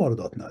نیاز به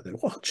واردات نداریم.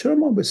 آخه چرا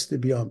ما بسته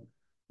بیام؟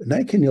 نه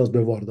اینکه نیاز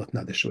به واردات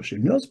نداشته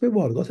باشیم، نیاز به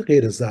واردات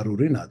غیر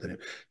ضروری نداریم.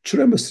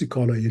 چرا مثل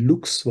کالای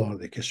لوکس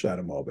وارد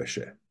کشور ما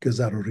بشه که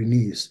ضروری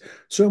نیست؟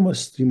 چرا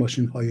مثل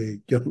ماشین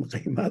های گران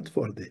قیمت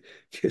وارد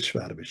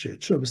کشور بشه؟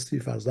 چرا مثل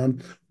فرضاً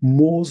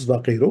موز و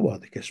غیره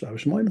وارد کشور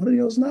بشه؟ ما اینها رو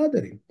نیاز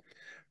نداریم.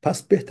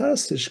 پس بهتر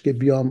استش که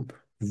بیام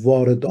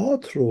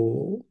واردات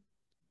رو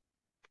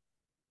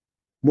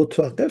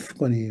متوقف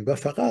کنیم و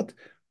فقط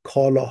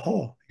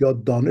کالاها یا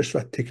دانش و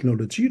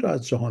تکنولوژی را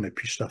از جهان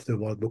پیشرفته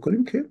وارد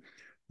بکنیم که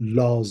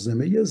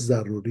لازمه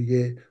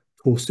ضروری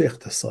توسعه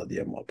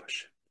اقتصادی ما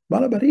باشه.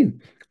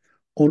 بنابراین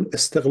اون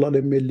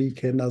استقلال ملی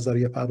که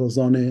نظریه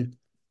پردازان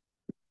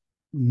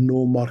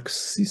نو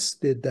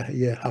مارکسیست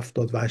دهه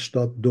 70 و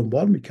 80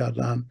 دنبال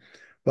میکردن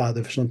و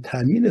هدفشون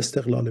تامین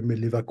استقلال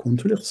ملی و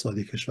کنترل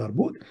اقتصادی کشور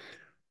بود،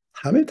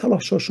 همه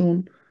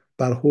تلاشاشون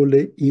بر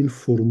حول این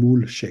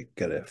فرمول شکل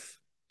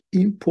گرفت: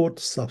 import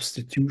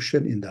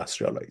substitution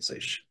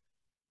industrialization.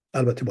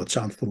 البته با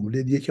چند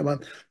فرمول دیگه که من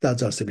در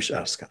جلسه پیش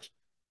عرض کردم.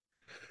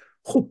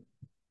 خب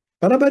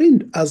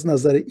بنابراین از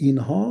نظر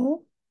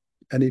اینها،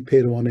 یعنی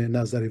پیروان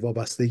نظری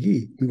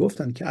وابستگی،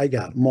 میگفتن که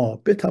اگر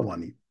ما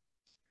بتوانیم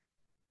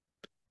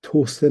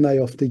توسعه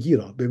نیافتگی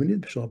را،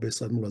 ببینید شما به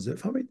صورت ملاحظه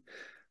فهمید،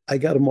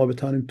 اگر ما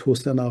بتوانیم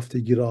توسعه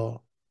نیافتگی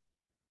را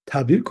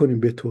تبدیل کنیم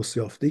به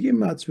توسعه یافتگی،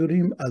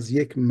 مجبوریم از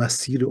یک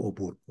مسیر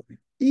عبور کنیم.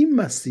 این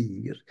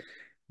مسیر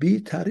بی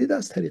تردید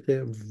از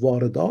طریق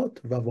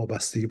واردات و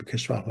وابستگی به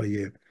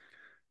کشورهای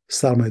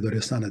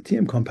سرمایه‌داری صنعتی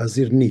امکان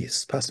پذیر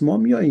نیست. پس ما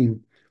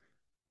میاییم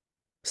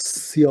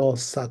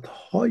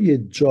سیاست‌های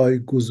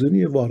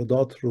جایگزینی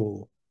واردات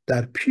رو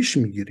در پیش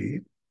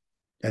میگیریم،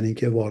 یعنی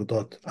اینکه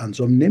واردات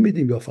انجام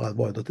نمیدیم یا فقط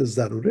واردات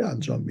ضروری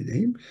انجام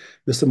میدیم،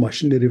 مثل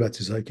ماشینری و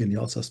چیزهایی که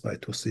نیاز هست برای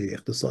توسعه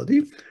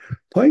اقتصادی،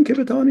 تا اینکه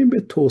بتوانیم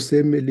به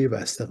توسعه ملی و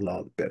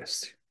استقلال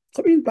برسیم.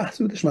 خب این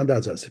بحث بودش من در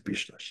جلسه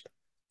پیش داشتم.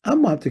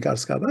 اما همونطور که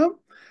عرض کردم،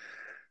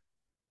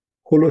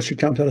 هولوش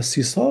کمتر از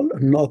 30 سال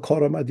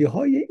ناکارآمدی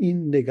های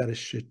این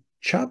نگرش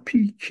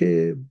چپی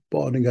که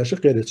با نگرش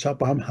غیر چپ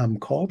با هم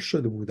همکار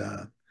شده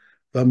بودن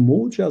و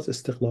موج از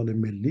استقلال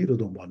ملی رو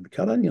دنبال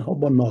میکردن، اینها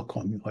با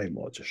ناکامی های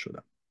مواجه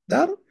شدن.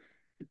 در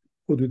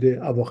حدود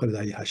اواخر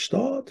دهه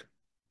 80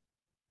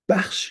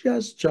 بخشی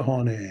از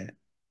جهان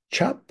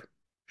چپ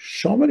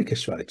شامل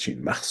کشور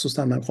چین،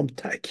 مخصوصا من میخوام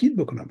تأکید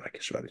بکنم بر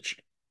کشور چین،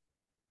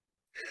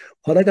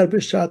 حالا اگر به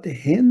شرط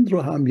هند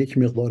رو هم یک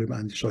مقداری به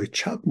اندیشه‌های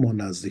چپ ما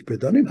نزدیک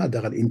بدانیم،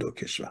 حداقل این دو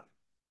کشور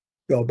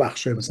یا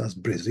بخشی مثلا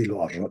از برزیل و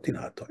آرژانتین،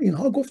 حتی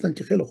اینها گفتن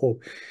که خیلی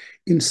خوب،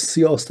 این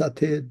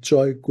سیاست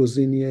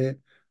جایگزینی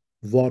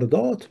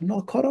واردات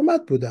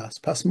ناکارآمد بوده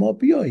است، پس ما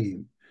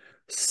بیاییم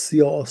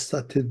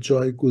سیاست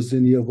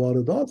جایگزینی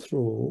واردات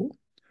رو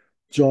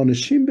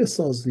جانشین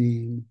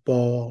بسازیم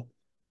با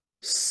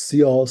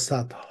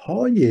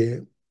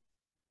سیاست‌های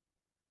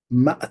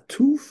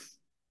معطوف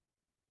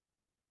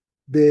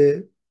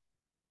به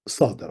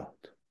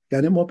صادرات.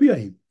 یعنی ما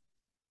بیاییم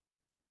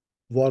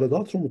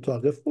واردات رو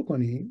متوقف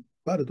بکنیم،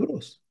 بله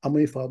درست، اما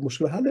این فقط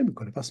مشکل حل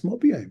نمی‌کنه. پس ما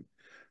بیاییم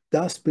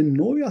دست به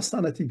نوعی از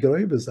صنعتی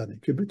گرایی بزنیم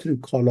که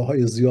بتونیم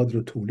کالاهای زیاد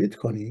رو تولید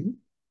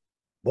کنیم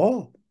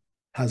با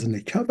هزینه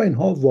کم و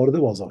اینها وارد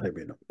بازارهای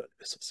بین‌المللی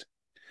بسازیم.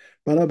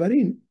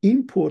 بنابراین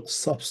import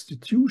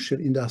substitution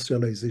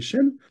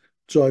industrialization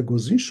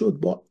جایگزین شد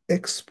با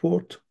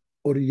export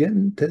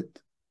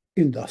oriented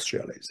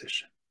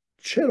industrialization.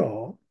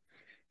 چرا؟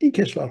 این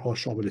کشورها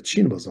شامل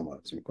چین بازم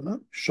عرض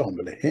میکنم،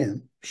 شامل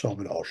هند،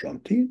 شامل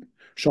آرژانتین،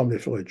 شامل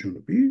افریقای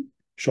جنوبی،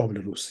 شامل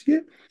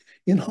روسیه،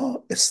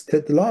 اینها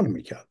استدلال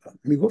میکردن،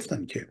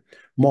 میگفتن که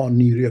ما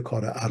نیروی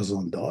کار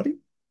ارزان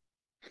داریم،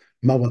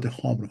 مواد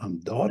خام رو هم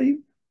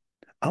داریم،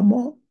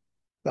 اما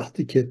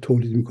وقتی که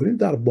تولید میکنیم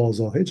در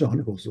بازارهای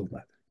جهانی حضور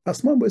نداریم.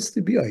 پس ما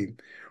بایستی بیاییم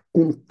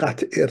اون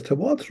قطع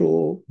ارتباط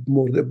رو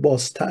مورد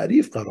باز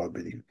تعریف قرار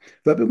بدیم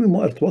و بگوییم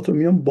ما ارتباط رو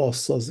میان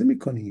بازسازی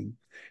میکنیم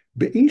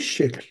به این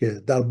شکل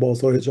که در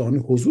بازار جهانی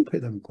حضور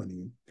پیدا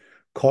میکنیم،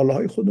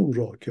 کالاهای خودمون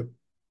رو که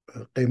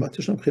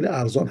قیمتشون خیلی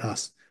ارزان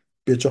هست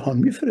به جهان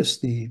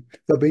میفرستیم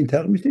و به این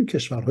طریق میتونیم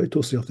کشورهای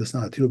توسعه یافته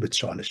صنعتی رو به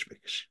چالش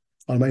بکشیم.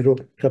 حالا من این رو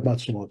خدمت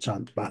شما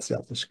چند بحثی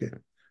هستش که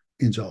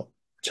اینجا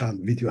چند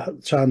ویدیو،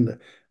 چند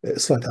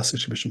اسلاید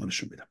هستش که به شما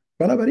نشون میدم.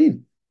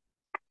 بنابراین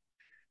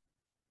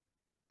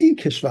این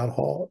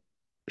کشورها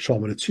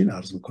شامل چین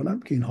عرض میکنم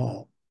که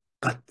اینها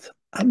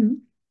قطعا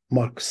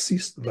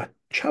مارکسیست و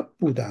چپ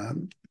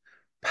بودن،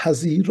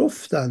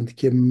 پذیرفتند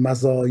که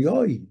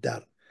مزایایی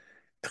در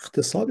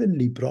اقتصاد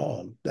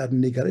لیبرال، در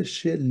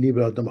نگرش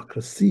لیبرال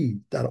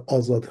دموکراسی، در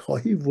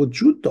آزادخواهی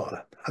وجود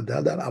دارد،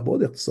 حداقل در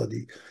ابعاد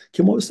اقتصادی،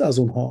 که ما از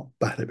اونها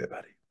بهره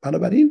ببریم.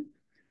 بنابراین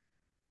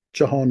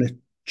جهان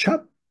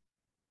چپ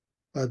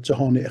و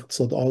جهان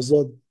اقتصاد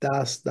آزاد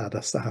دست در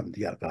دست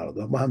همدیگر قرار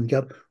دادن و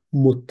همدیگر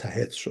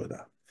متحد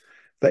شدن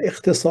و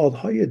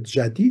اقتصادهای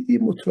جدیدی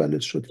متولد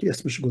شد که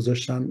اسمش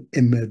گذاشتن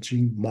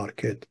emerging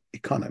market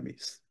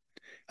economies،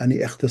 یعنی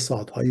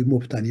اقتصادهای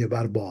مبتنی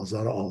بر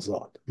بازار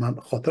آزاد. من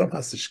خاطرم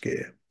هستش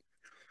که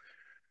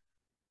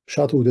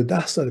شاید حدود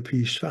 10 سال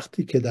پیش،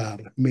 وقتی که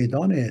در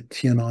میدان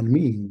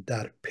تیانانمین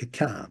در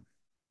پکن،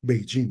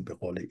 بیجینگ به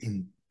قول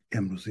این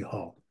امروزی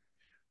ها،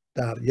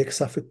 در یک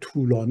صف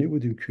طولانی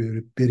بودیم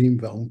که بریم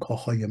و اون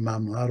کاخهای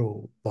ممنوعه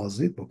رو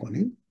بازدید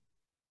بکنیم.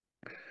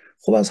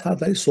 خب از هر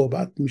دری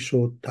صحبت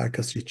میشد، هر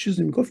کسی یه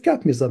چیزی میگفت،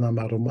 گپ میزدن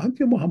مردم با هم،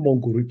 که ما هم با اون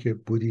گروهی که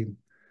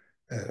بودیم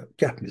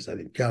گپ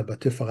میزدیم، که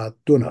البته فقط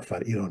 2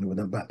 نفر ایرانی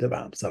بودن، بنده و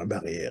همسرم،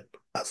 بقیه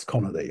از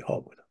کانادایی ها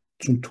بودن،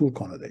 چون تور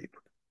کانادایی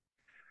بود.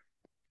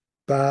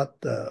 بعد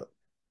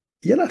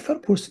یه نفر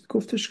پرسید،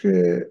 گفتش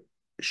که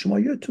شما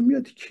یادتون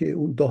میاد که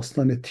اون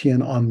داستان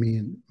تین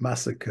آنمین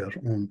مسکر،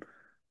 اون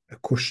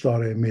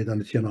کشتار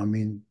میدان تین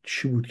آنمین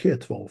چی بود که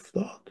اتفاق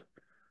افتاد؟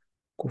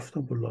 گفتم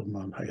والله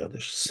من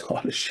حیاتش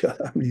سالش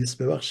یادم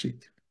نیست،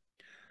 ببخشید.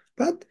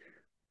 بعد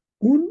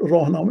اون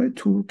راهنمای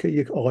تو که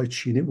یک آقای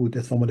چینی بود،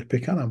 اتفاقا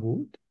پکن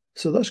بود،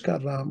 صداش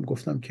کردم،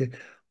 گفتم که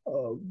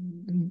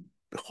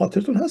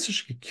خاطرتون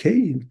هستش که کی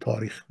این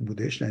تاریخ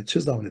بودش، نه چه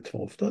زمان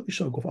اتفاق افتاد؟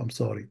 ایشان گفتم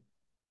ساری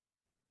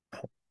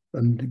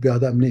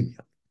بیادم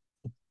نمیاد.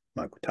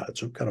 من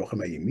تعجب کردم، آخه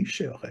مگه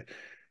میشه؟ آخه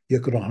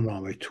یک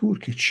راهنمای تور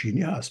که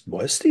چینی هست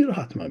بایستی رو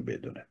حتما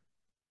بدونه.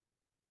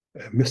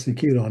 مثل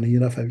که ایرانی یه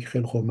نفر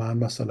خیلی خوب، من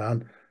مثلا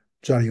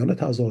جریان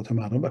تظاهرات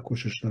مردم و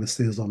کشش شدن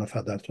 3000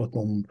 نفر در ارتباط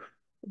با اون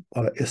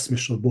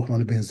اسمش رو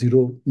بحران بنزین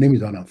رو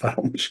نمیدانم،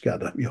 فراموش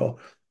کردم، یا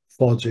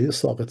فاجعه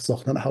ساقط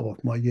ساختن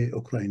هواپیمای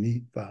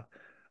اوکراینی و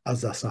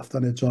از دست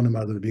رفتن جان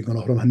مردم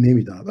بیگناه رو من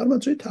نمیدانم. برای من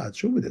جای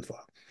تعجب بود.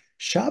 اتفاقا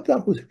شب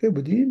در هتل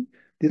بودیم،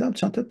 دیدم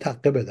چند تا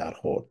تقه به در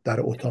خورد در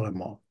اتاق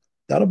ما.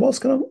 در باز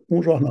کردم،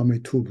 اون راهنمای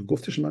تور بود.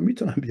 گفتش من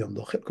میتونم بیام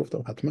داخل؟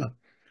 گفتم حتما.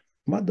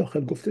 اومد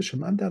داخل، گفتش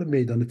من در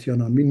میدان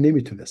تیانانمین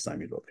نمیتونستم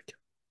این رو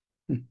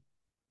بگم.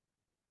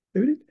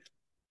 ببینید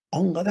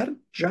آنقدر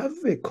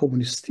جو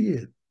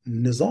کمونیستی،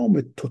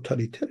 نظام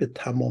توتالیتر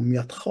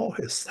تمامیت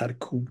خواه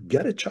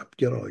سرکوبگر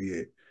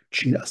چپگرای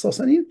چین،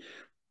 اساسا این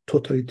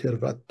توتالیتر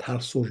و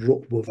ترس و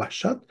رعب و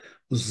وحشت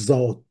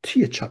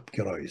ذاتی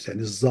چپگرایی است،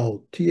 یعنی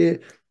ذاتی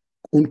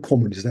اون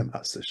کمونیسم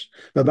هستش.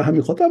 و به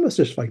همین خاطر هم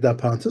هستش، فقط در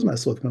پرانتز من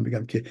صحبت کنم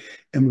بگم که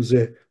امروز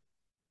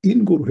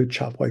این گروه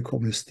چپ های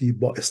کمونیستی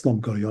با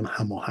اسلامگرایان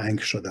هماهنگ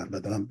شدن و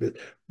دارن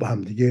با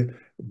همدیگه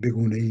به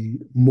گونه‌ای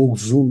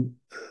موزون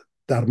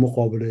در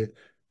مقابل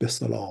به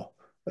اصطلاح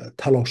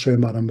تلاش‌های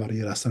مردم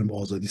برای رسیدن به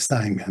آزادی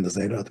سنگ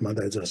می‌اندازن. این را من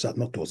در جلسه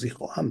حتما توضیح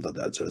خواهم داد،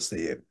 در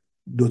جلسه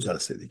 2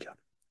 جلسه دیگر.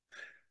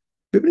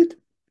 ببینید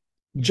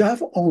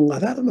جو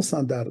آنقدر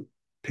مثلا در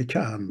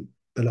پکن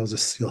به لحاظ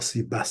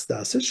سیاسی بسته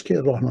استش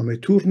که راهنمای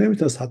تور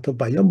نمیتونست حتی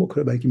بیان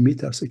بکنه، برای اینکه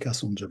میترسه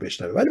کسی اونجا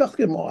بشنوه. ولی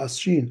وقتی ما از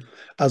چین،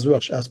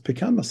 از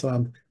پکن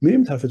مثلا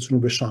میریم طرف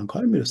جنوب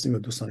شانگهای میرسیم، و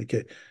دوستانی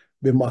که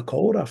به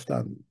ماکائو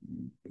رفتن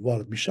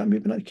وارد میشن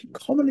میبینن که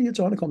کاملا یه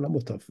جهان کاملا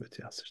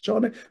متفاوتی هستش،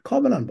 جهان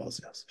کاملا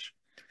بازی هستش.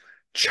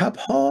 چپ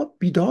ها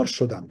بیدار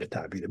شدن، به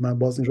تعبیر من،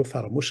 باز این رو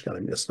فراموش کردم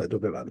این اسلاید رو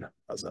ببندم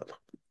از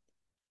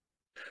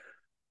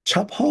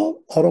چپ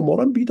ها آرام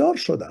آرام بیدار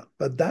شدن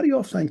و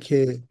دریافتن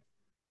که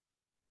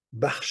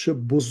بخش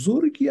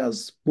بزرگی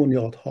از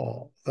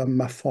بنیادها و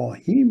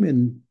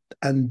مفاهیم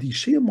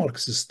اندیشه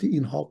مارکسیستی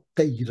اینها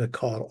غیر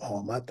کار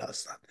آمد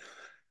هستند،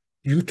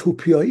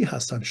 یوتوپیایی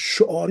هستند،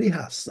 شعاری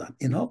هستند،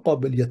 اینها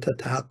قابلیت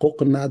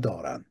تحقق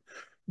ندارند،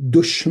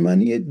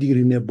 دشمنی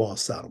دیرینه با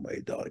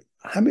سرمایه داری،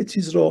 همه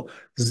چیز را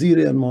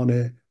زیر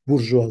عنوان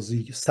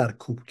بورژوازی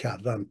سرکوب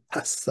کردن،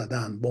 پس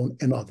زدن، با اون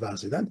عناد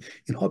ورزیدن،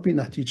 اینها بی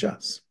نتیجه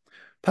است.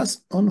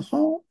 پس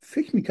آنها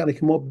فکر میکنه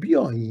که ما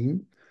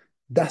بیاییم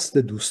دست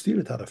دوستی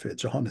به طرف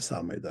جهان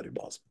سرمایه داری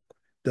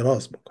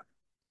دراز بکنیم،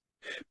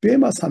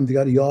 بیایم از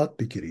همدیگر یاد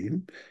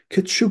بگیریم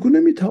که چگونه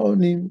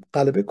میتوانیم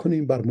غلبه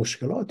کنیم بر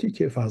مشکلاتی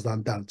که فرضاً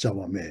در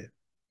جوامع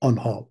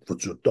آنها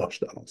وجود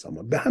داشت در آن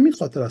زمان. به همین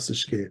خاطر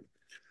هستش که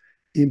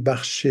این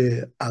بخش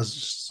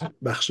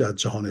از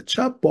جهان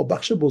چپ با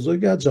بخش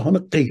بزرگی از جهان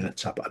غیر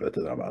چپ،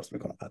 البته دارم عرض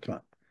میکنم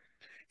حتما،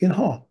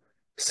 اینها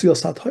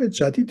سیاست های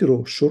جدیدی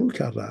رو شروع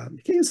کردن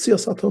که این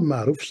سیاست ها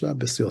معروف شدن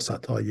به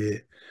سیاست های،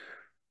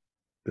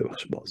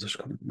 بازش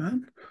کنم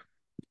من،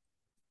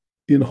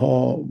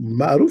 اینها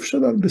معروف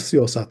شدن به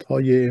سیاست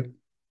های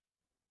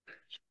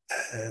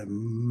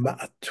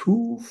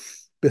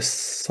معطوف به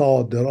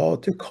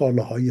صادرات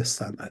کالاهای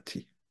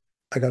صنعتی.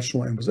 اگر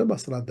شما امروزه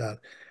مثلا در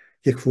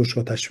یک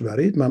فروشگاه تشریف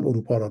برید، من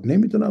اروپا را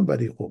نمیدونم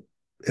ولی خب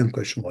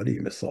امریکای شمالی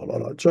مثال،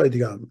 حالا جای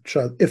دیگه هم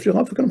شاید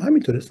افریقا فکر کنم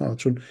همینطوره،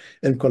 چون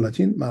امریکا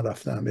لاتین من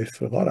رفتم،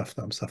 افریقا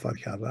رفتم، سفر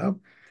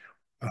کردم،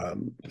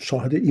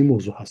 شاهد این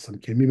موضوع هستم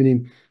که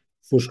میبینیم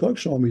فروشگاه که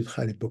شما میرید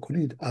خرید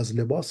بکنید، از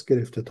لباس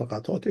گرفته تا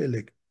قطعات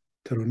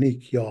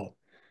الکترونیک یا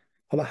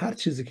حالا هر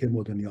چیزی که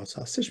مورد نیاز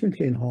هستش، میبینید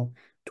که اینها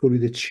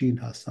تولید چین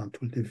هستن،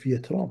 تولید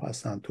ویتنام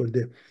هستن،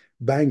 تولید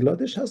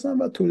بنگلادش هستن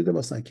و تولید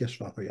مثلا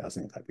کشورهای از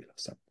این قبیل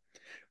هستن.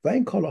 و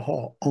این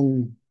کالاها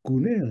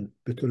آنگونه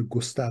به طور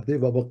گسترده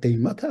و با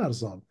قیمت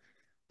ارزان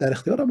در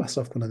اختیار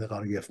مصرف کننده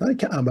قرار گرفتن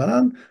که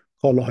عملاً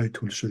کالاهای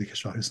تولید شده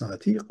کشورهای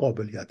صنعتی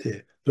قابلیت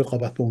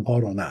رقابت با اونها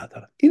را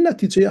ندارند. این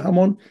نتیجه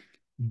همان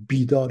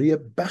بیداری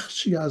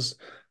بخشی از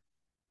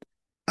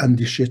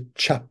اندیشه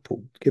چپ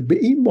بود که به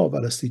این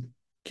باور است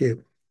که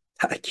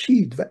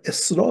تأکید و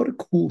اصرار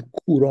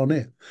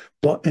کورکورانه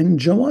با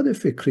انجماد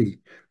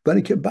فکری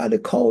برای که بله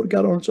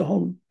کارگران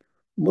جهان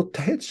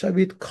متحد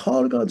شوید،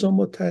 کارگران جهان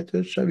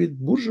متحد شوید،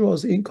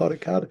 بورژوازی این کار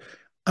کرد،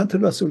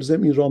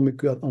 انترناسیونالیسم این را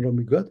میگوید آن را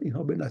میگوید،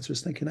 اینها به نتیجه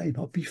رسیدن که نه،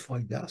 اینها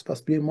بیفایده است.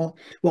 پس بیایم ما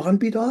واقعا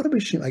بیدار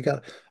بشیم.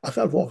 اگر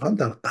واقعا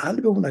در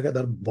قلبمون، اگر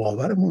در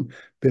باورمون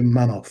به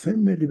منافع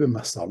ملی، به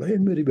مصالح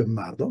ملی، به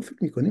مردم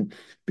فکر میکنیم،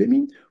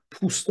 ببین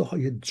پوسته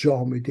های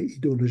جامد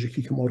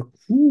ایدئولوژیکی که ما رو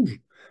کور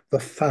و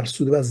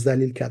فرسوده و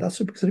ذلیل کرده است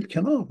رو بگذاریم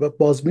کنار و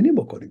بازبینی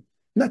بکنیم.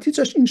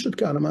 نتیجهش این شد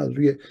که الان من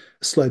روی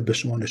اسلاید به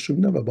شما نشون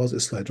میدم و باز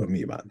اسلاید رو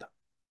میبندم.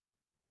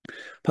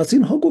 پس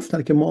اینها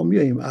گفتن که ما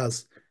میاییم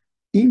از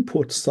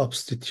import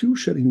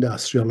substitution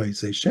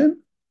industrialization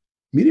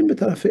میریم به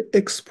طرف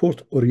export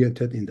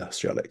oriented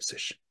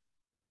industrialization.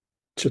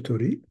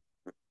 چطوری؟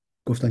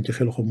 گفتن که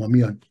خیلی خوب، ما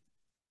میایم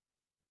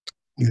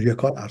نیروی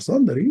کار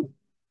ارزان داریم.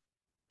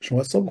 شما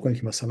حساب بکنید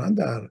که مثلا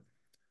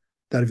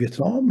در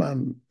ویتنام،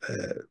 من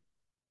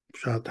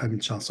شاید همین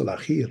چند سال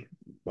اخیر،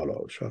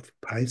 بالا شاید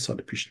 5 سال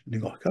پیش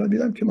نگاه کردم،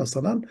 دیدم که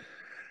مثلا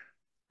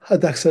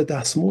حداکثر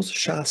دستمزد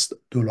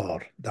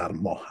 $60 در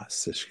ماه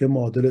هستش که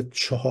معادل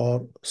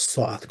 4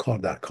 ساعت کار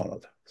در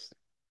کانادا است.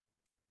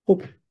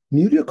 خب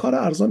نیروی کار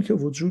ارزان که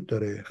وجود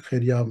داره،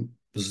 خیلی هم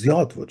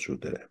زیاد وجود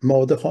داره،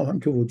 مواد خام هم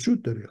که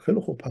وجود داره، خیلی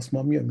خوب، پس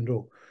ما میایم این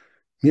رو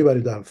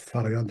میبریم در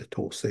فرایند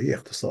توسعه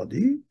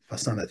اقتصادی و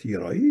صنعتی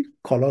گرایی،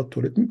 کالا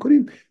تولید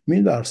میکنیم،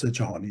 میریم در عرصه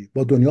جهانی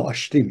با دنیا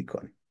آشتی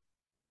میکنیم.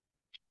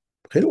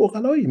 خیلی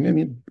عقلایی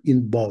میایم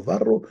این باور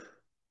رو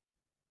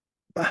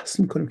بحث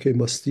میکنیم که این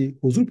باستی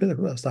حضور پیدا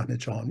کنه در صحنه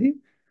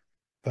جهانی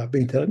و به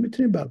این طریق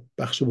میتونیم بر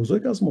بخش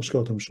بزرگ از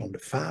مشکلات شامل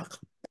فقر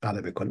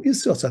غلبه کنیم. این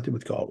سیاستی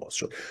بود که آغاز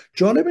شد.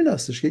 جالب این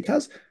هستش که یکی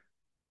از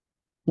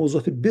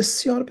موضوعات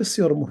بسیار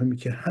بسیار مهمی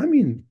که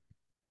همین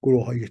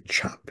گروه های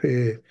چپ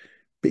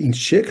به این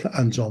شکل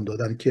انجام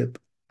دادن که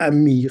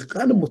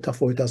عمیقاً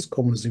متفاوت از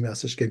کمونیسم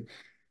هستش که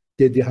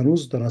جدی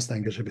هنوز دارن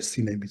سنگش به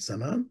سینه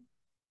میزنن،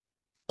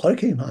 کاری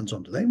که اینها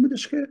انجام دادن این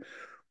بودش که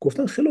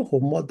گفتن خیلی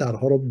خوب، ما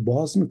درها رو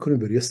باز میکنیم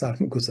برای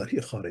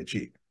سرمایه‌گذاری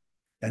خارجی.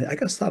 یعنی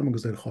اگر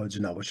سرمایه‌گذاری خارجی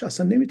نباشه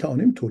اصلا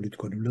نمیتوانیم تولید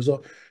کنیم.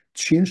 لذا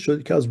چین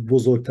شد که از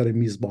بزرگتر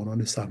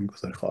میزبانان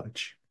سرمایه‌گذاری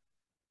خارجی.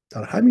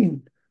 در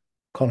همین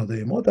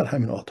کانادای ما، در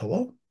همین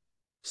اتاوا،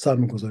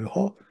 سرمایه‌گذاری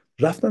ها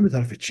رفتن به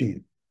طرف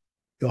چین.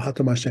 یا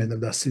حتی من شنیدم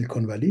در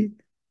سیلیکون ولی،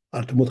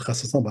 البته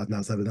متخصصان باید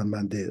نظر بدن،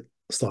 من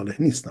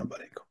صالح نیستم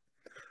برای این کار،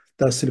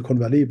 در سیلیکون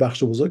ولی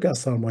بخش بزرگ از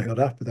سرمایه ها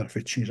رفت به طرف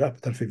چین، رفت به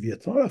طرف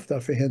ویتنام، رفت به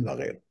طرف هند و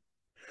غیره.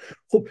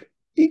 خب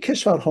این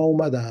کشورها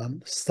اومدن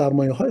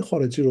سرمایه های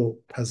خارجی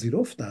رو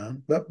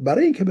پذیرفتن و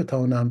برای اینکه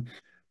بتوانن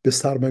به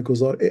سرمایه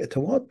گذار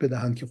اعتماد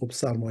بدهند که خب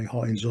سرمایه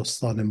ها اینجا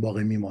سالم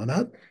باقی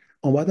میماند،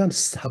 آمدن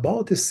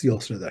ثبات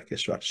سیاسی رو در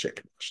کشور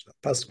شکل داشتن.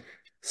 پس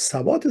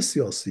ثبات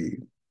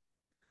سیاسی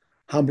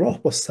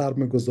همراه با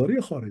سرمایه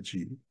گذاری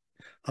خارجی،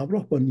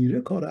 همراه با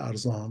نیروی کار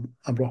ارزان،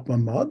 همراه با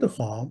مواد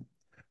خام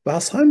و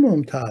از همه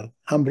مهمتر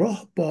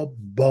همراه با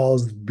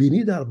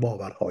بازبینی در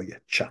باورهای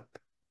چپ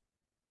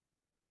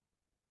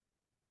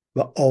و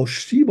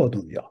آشتی با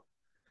دنیا،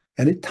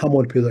 یعنی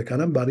تمایل پیدا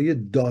کردن برای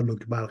دیالوگ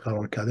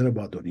برقرار کردن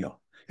با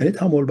دنیا، یعنی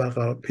تمایل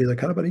پیدا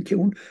کردن برای اینکه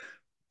اون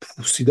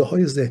پوسیده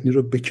های ذهنی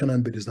رو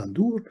بکنن بریزن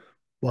دور،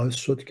 باعث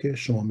شد که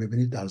شما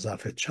میبینید در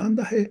ظرف چند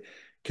دهه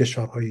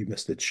کشورهایی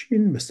مثل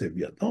چین، مثل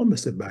ویتنام،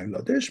 مثل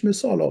بنگلادش،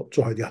 مثل حالا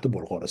جاهای دیگه، حتی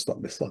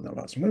بلغارستان، مثل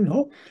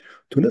اینها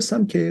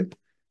تونستن که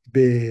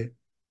به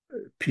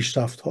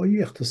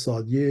پیشرفت‌های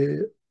اقتصادی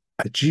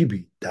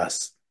عجیبی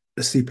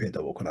دسترسی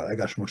پیدا بکنن.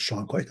 اگر شما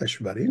شانگهای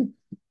تشریف ببرین،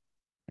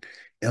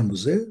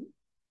 امروزه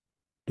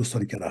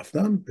دوستانی که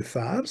رفتن به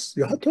فارس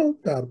یا حتی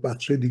در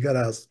بخش دیگر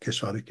از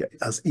کشوری که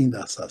از این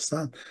دست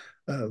هستن،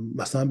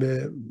 مثلا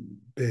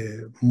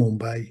به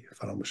ممبئی،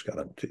 فراموش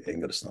کردم، توی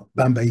انگلستان،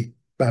 بمبئی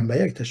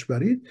اگه تشریف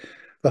برید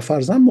و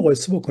فرضاً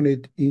مقایسه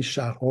بکنید این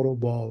شهرها رو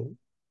با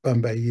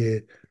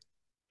بمبئی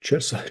 40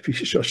 سال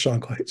پیش یا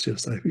شانگهای 40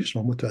 سال پیش،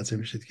 شما متوجه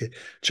میشید که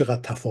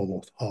چقدر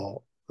تفاوت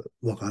ها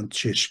واقعا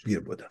چشمگیر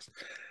بوده است.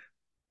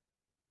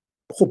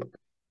 خب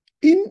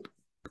این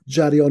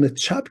جریان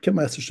چپ که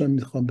من اسمش رو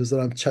میخوام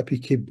بذارم چپی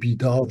که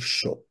بیدار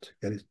شد،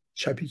 یعنی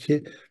چپی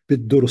که به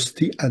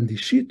درستی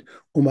اندیشید،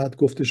 اومد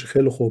گفتش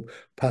خیلی خوب،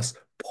 پس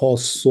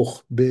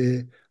پاسخ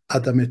به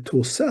عدم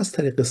توسعه از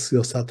طریق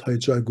سیاست‌های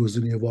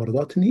جایگزینی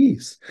واردات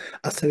نیست،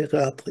 از طریق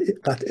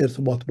قطع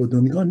ارتباط با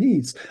دنیا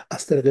نیست،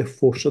 از طریق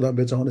فحش شدن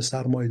به جهان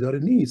سرمایه‌داری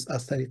نیست،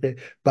 از طریق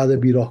بعد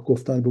بیراه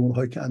گفتن به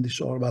اونهایی که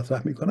اندیشه ها رو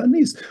مطرح میکنن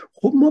نیست.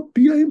 خب ما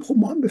بیاییم، خب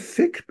ما هم به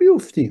فکر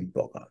بیفتیم،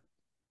 واقعا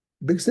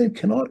بگذاریم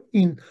کنار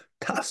این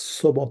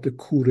تعصبات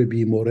کور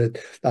بیمورد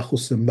در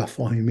خصوص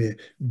مفاهیم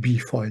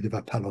بیفایده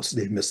و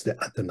پلاسیده مثل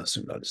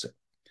انترناسیونالیسم.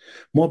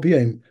 ما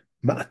بیاییم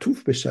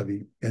معطوف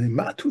بشویم، یعنی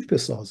معطوف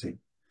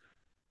بسازیم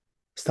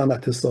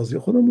صنعت سازی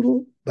خودمون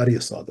رو برای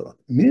صادرات،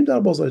 میریم در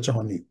بازار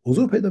جهانی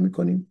حضور پیدا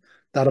میکنیم،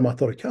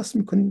 درآمدها رو کسب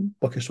میکنیم،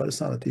 با کشور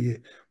صنعتی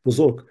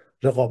بزرگ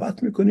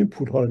رقابت میکنیم،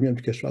 پولها رو میاریم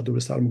تو کشور، دور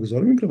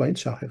سرمایه‌گذاری میکنیم و این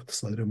چرخه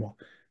اقتصادی رو ما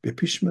به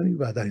پیش میبریم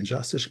و در اینجا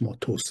هستش که ما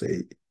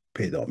توسعه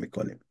پیدا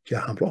میکنیم که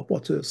همراه با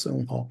تأسیس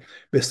اونها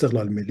به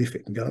استقلال ملی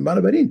فکر میکنن.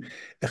 بنابراین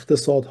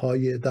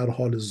اقتصادهای در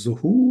حال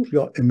ظهور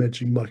یا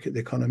emerging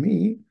market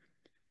economy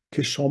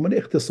که شامل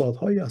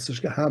اقتصادهایی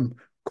هستش که هم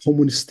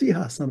کمونیستی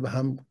هستن و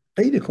هم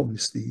غیر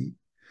کمونیستی،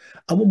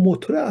 اما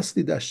موتور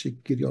اصلی در شکل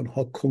گیری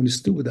آنها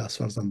کمونیستی بوده، از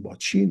فرضاً با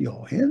چین یا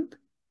هند.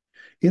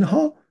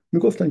 اینها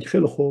میگفتن که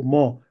خیلی خوب،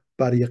 ما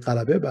برای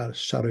غلبه بر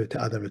شرایط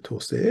عدم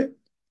توسعه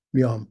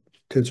میام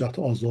تجارت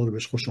آزاد رو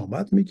بهش خوش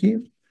آمد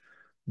میگیم،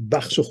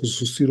 بخش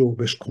خصوصی رو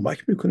بهش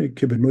کمک میکنه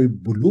که به نوع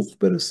بلوغ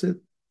برسه،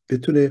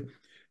 بتونه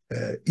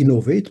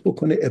اینوویت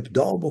بکنه،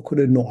 ابداع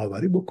بکنه،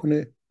 نوآوری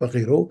بکنه و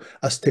غیره،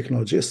 از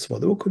تکنولوژی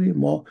استفاده بکنیم.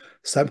 ما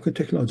سعی میکنیم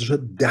تکنولوژی رو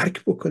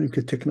درک بکنیم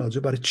که تکنولوژی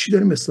برای چی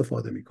داریم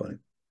استفاده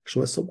میکنیم.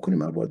 شما حساب بکنیم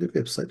من وارد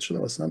وبسایت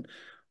شدم، اصلا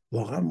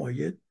واقعا ما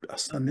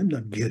اصلا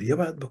نمیدونم گریه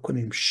باید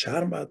بکنیم،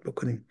 شرم باید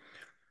بکنیم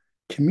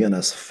که میان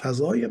از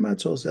فضای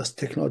مجازی از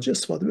تکنولوژی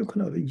استفاده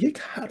میکنه و یک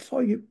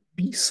حرفای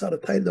بی سر و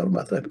ته داره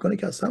مطرح میکنه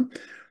که اصلا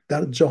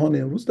در جهان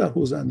امروز در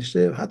حوزه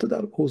اندیشه، حتی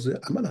در حوزه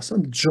عمل،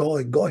 اصلا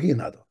جایگاهی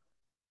نداره.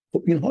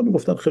 خب اینها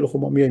میگفتن خیلی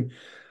خوب، ما میایم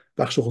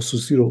بخش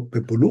خصوصی رو به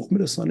بلوغ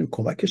میرسانیم،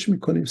 کمکش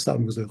میکنیم،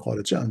 سرمایه‌گذاری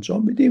خارجی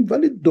انجام میدیم،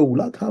 ولی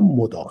دولت هم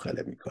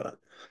مداخله میکنه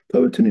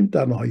تا بتونیم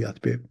در نهایت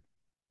به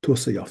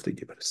توسعه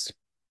یافتگی برسیم.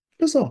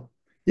 لذا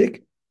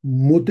یک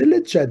مدل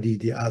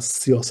جدیدی از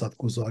سیاست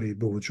گذاری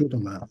به وجود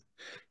اومد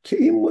که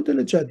این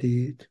مدل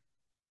جدید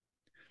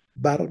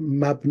بر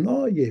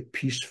مبنای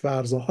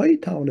پیش‌فرض‌هایی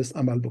توانست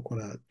عمل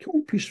بکند که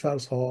اون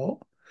پیش‌فرض‌ها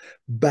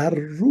بر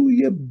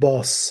روی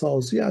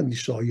بازسازی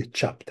اندیشه‌های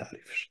چپ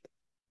تعریف شد.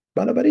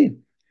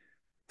 بنابراین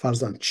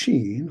فرضاً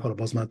چین، حالا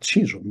باز من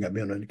چین رو میگم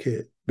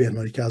به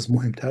عنوانی که از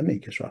مهمترین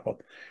کشورها،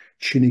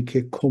 چینی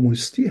که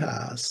کمونیستی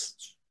هست،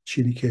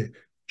 چینی که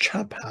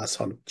چپ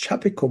هست، حالا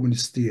چپ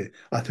کمونیستیه،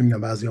 حتی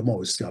میگم بعضیا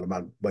ماویستی، حالا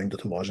من با این دو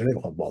تا واژه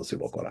نمیخوام بازی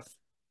بکنم،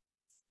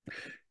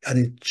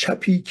 یعنی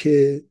چپی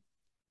که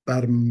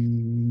بر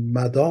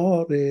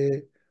مدار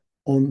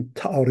اون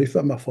تعاریف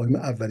و مفاهیم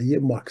اولیه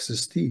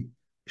مارکسیستی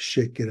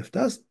شکل گرفته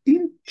است.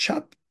 این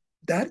چپ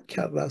درک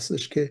کرده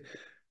استش که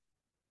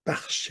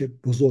بخش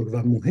بزرگ و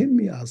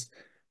مهمی از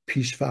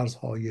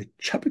پیش‌فرض‌های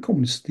چپ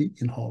کمونیستی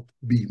اینها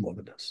بی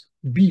مورد است،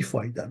 بی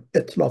فایدن،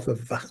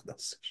 اتلاف وقت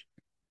است.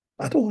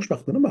 حتی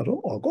خوشبختانه مردم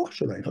آگاه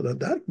شدن، اینها دارن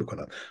درک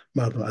میکنن.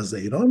 مردم از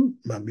ایران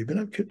من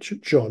میبینم که چه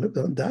جالب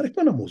دارن درک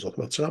کنن موضوع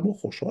و چقدر ما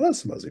خوشحال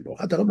هستیم از این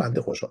واقع، حتی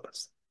بنده خوشحال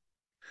هستم.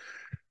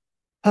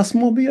 پس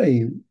ما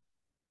بیاییم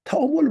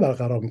تعامل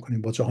برقرار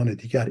میکنیم با جهان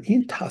دیگر،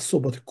 این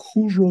تعصبات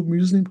کور رو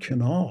میذاریم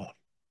کنار،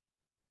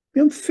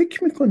 میام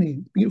فکر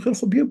میکنیم، میگیم خیلی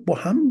خب بیا با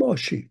هم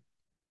باشیم.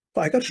 و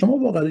اگر شما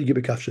واقعا دیگه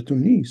به کفشتون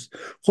نیست،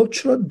 خب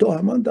چرا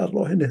دائما در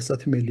راه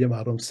نهضت ملی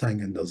مردم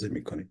سنگ اندازی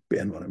میکنید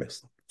به عنوان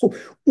مثال؟ خب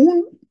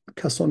اون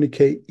کسانی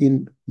که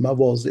این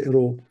مواضع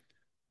رو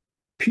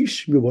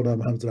پیش میبرن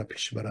و همزمان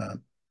پیش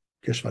برن،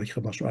 کشوری که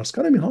خدمتشون عرض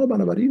کردم، اینها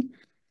بنابراین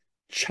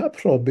چپ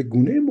را به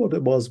گونه مورد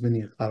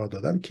بازبینی قرار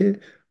دادن که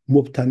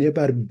مبتنی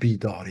بر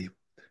بیداری،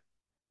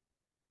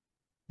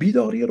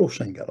 بیداری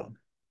روشنگران،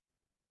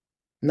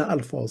 نه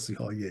الفاظی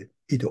های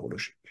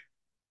ایدئولوژیک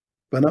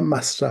و نه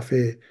مصرف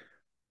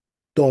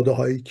داده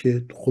هایی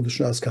که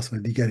خودشون از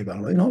کسان دیگری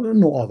برآمد. اینها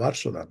نوآور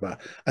شدن و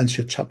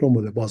اندیشه چپ رو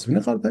مورد بازبینی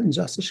قرار دادن.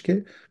 اینجا هستش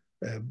که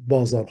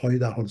بازارهایی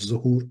در حال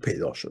ظهور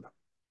پیدا شدن.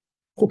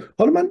 خب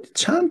حالا من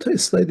چند تا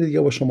اسلاید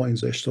دیگه با شما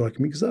اینجا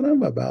اشتراک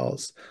میگذارم و بعد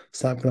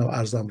سعی کنم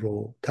عرضم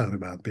رو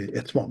تقریبا به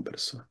اتمام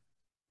برسونم.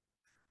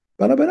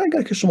 بنابراین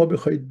اگر که شما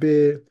بخواید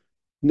به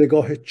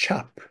نگاه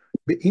چپ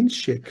به این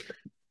شکل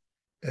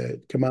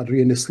که من روی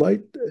این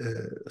اسلاید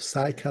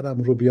سعی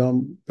کردم رو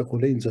بیام به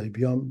قول اینجایی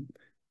بیام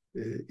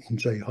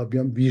اینجایی ها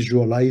بیام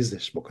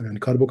ویژوالایزش بکنم، یعنی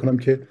کار بکنم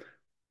که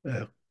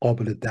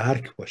قابل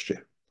درک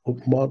باشه. خب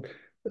ما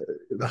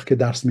وقتی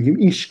درس میگیم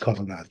این کار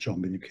رو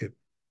انجام بدیم که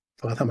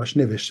فقط همش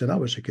نوشته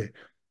نباشه که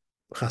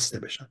خسته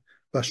بشن.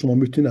 و شما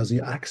میتونید از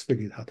این عکس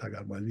بگیرید، حتی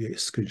اگر باید یه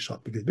اسکرین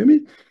شات بگیرید.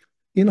 ببینید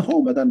اینها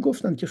اومدن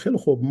گفتن که خیلی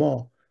خوب،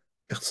 ما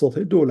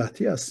اقتصادهای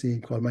دولتی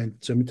هستیم، کار من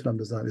اینجا میتونم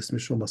بزنم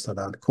اسمش رو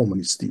مثلا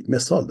کمونیستی،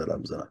 مثال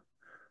دارم بزنم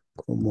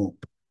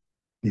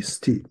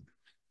کمونیستی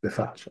به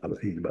فرش،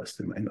 البته این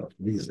بسته من اینا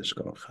ریزش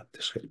کنم،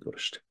 خطش خیلی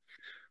درشته.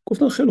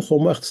 گفتن خیلی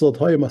خوب، ما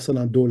اقتصادهای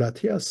مثلا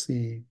دولتی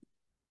هستیم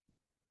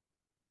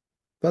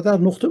و در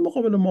نقطه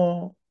مقابل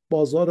ما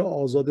بازار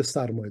آزاد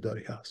سرمایه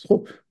داری هست.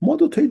 خب ما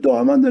دو تایی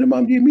دائما داریم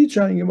هم دیگه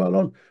میجنگیم،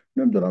 الان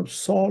نمیدونم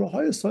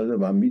سالهای سال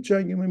داریم هم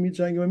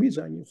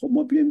میجنگیم. خب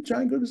ما بیایم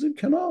جنگ رو بزنیم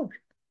کنار،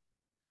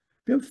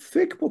 بیایم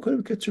فکر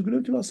بکنیم که چگونه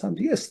میتونیم از هم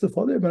دیگه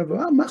استفاده بکنیم.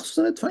 و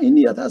مخصوصا این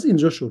نیت از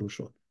اینجا شروع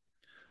شد،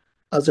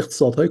 از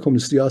اقتصادهای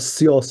کمونیستی یا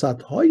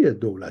سیاستهای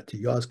دولتی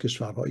یا از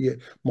کشورهای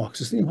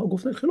مارکسیستی. اینها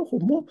گفتن خیلی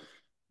خب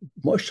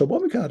ما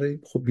اشتباه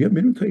میکردیم، خب بیایم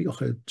ببینیم که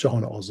آخه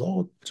جهان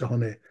آزاد،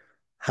 جهان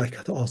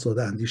حرکت آزاد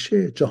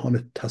اندیشه،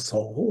 جهان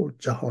تساهل،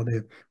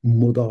 جهان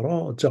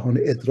مدارا، جهان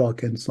ادراک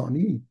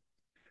انسانی،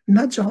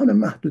 نه جهان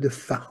محدود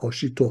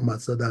فحاشی، تهمت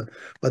زدن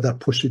و در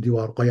پشت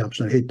دیوار قایم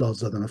شدن، هی داد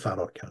زدن و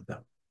فرار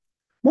کردن.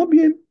 ما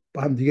بیایم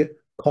با هم دیگه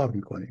کار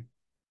میکنیم.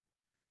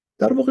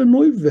 در واقع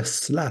نوعی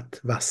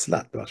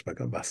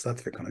وصلت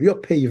فکر کنم یا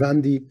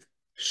پیوندی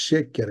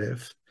شکل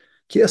گرفت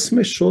که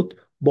اسمش شد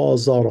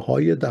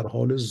بازارهای در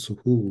حال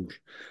ظهور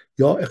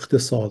یا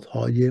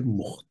اقتصادهای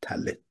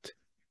مختلط،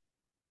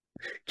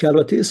 که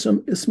البته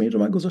اسم این رو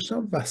من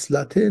گذاشتم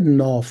وصلت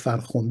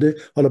نافرخنده.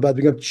 حالا بعد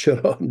بگم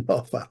چرا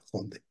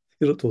نافرخنده،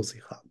 این رو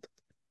توضیح خواهم داد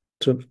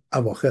چون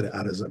اواخر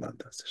عرض من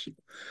هستش.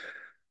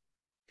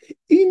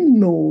 این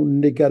نوع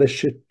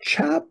نگرش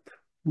چپ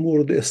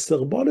مورد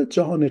استقبال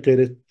جهان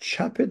غیر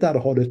چپ در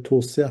حال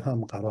توسعه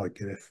هم قرار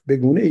گرفت، به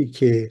گونه ای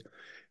که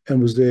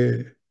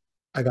امروزه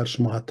اگر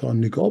شما حتی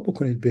نگاه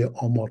بکنید به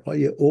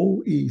آمارهای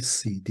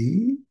OECD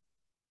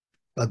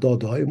و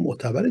داده‌های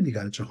معتبر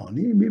دیگر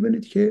جهانی،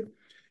 می‌بینید که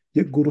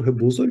یک گروه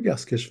بزرگی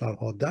از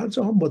کشورها در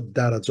جهان با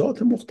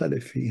درجات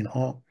مختلفی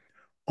اینها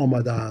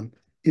آمدن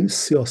این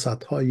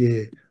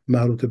سیاست‌های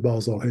مربوط به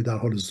بازارهای در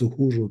حال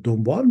ظهور رو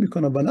دنبال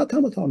میکنن و نه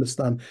تنها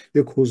توانستن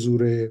یک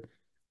حضور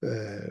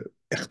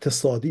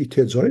اقتصادی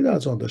تجاری در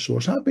جهان داشته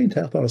باشن، به این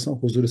طریق توانستن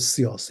حضور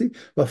سیاسی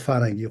و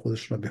فرهنگی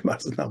خودشون رو به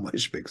مرز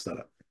نمایش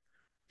بگذارن.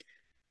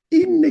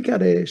 این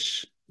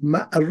نگرش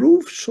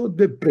معروف شد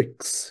به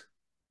بریکس.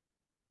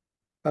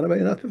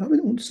 بنابراین بفهمید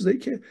اون چیزایی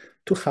که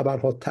تو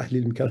خبرها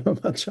تحلیل میکردم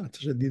من چند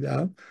تاشو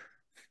دیدم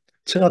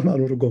چقدر من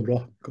رو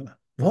گمراه میکنن.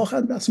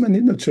 واقعا اصلا من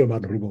نمیدونم چرا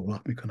من رو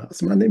گمراه میکنن.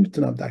 اصلا من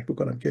نمیتونم درک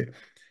بکنم که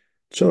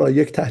چرا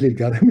یک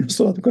تحلیلگر همین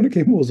صحبت میکنه که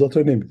این موضوعات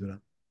رو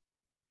نمیدونم.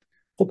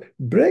 خب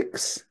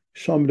بریکس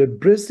شامل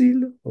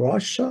برزیل،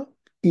 روسیه،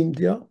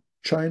 ایندیا،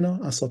 چاینا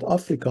و ساوت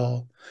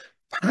آفریقا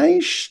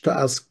 5 تا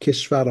از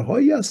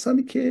کشورهایی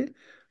هستند که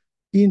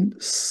این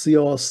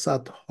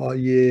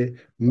سیاست‌های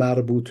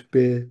مربوط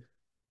به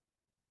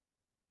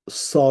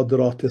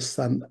صادرات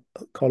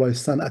کالای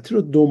صنعتی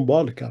رو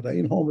دنبال کردن.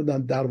 اینها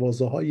آمدن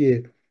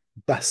دروازه‌های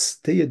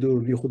بسته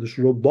درونی خودش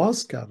رو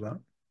باز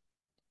کردن.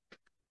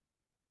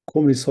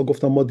 کمونیست ها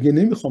گفتن ما دیگه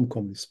نمیخوام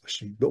کمونیست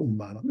باشیم به اون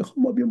معنا،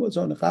 میخوام ما بیایم با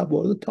جهان غرب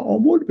وارد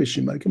تعامل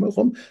بشیم، برای که ما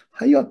میخوام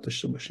حیات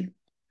داشته باشیم.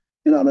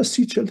 این الان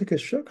 30-40 تا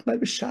کشور،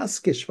 قریب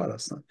 60 کشور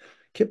هستن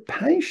که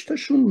 5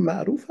 تاشون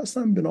معروف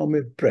هستن به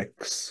نام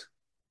بریکس.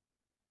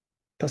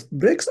 پس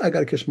بریکس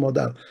اگر که شما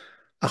در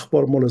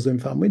اخبار ملاحظه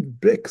می‌فرمایید،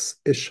 بریکس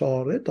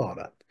اشاره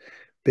دارد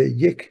به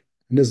یک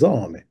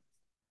نظام،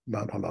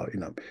 من حالا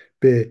اینم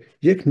به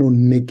یک نوع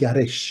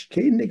نگرش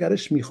که این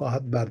نگرش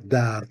میخواهد بر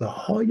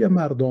دردهای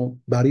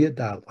مردم، برای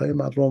دردهای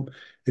مردم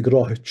یک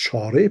راه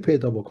چاره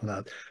پیدا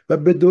بکند و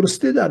به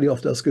درستی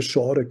دریافته است که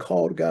شعار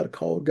کارگر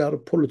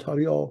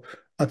پرولتاریا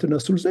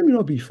انترناسیونالیسم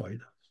اینا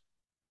بیفایده است.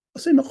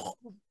 اصلا اینا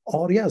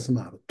عاری از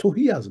معنی،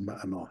 تهی از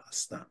معنا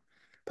هستن.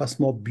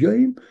 پس ما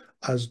بیاییم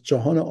از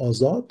جهان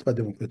آزاد و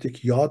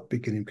دموکراتیک یاد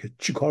بگیریم که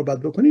چی کار باید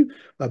بکنیم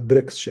و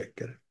بریکس شکل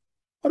گرفت.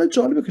 حالا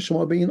جالبه که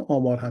شما به این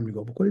آمار هم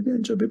نگاه بکنید.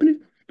 اینجا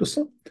ببینید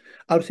دوستان،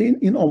 البته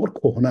این آمار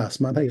کهنه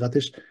است. من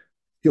حقیقتش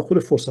یه خود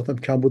فرصتم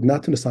کم بود،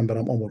 نتونستم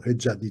برم آمارهای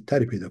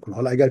جدیدتری پیدا کنم.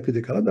 حالا اگر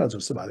پیدا کردم در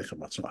جلسه بعدی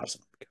خدمتتون عرض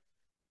می‌کنم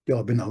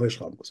یا به نمایش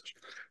خواهم گذاشت.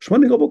 شما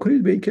نگاه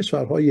بکنید به این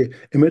کشورهای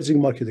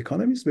emerging market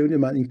economies. ببینید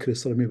من این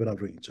کریستال رو میبرم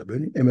روی اینجا.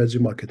 ببینید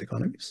emerging market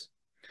economies،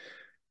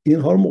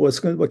 اینها رو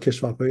مقایسه کنید با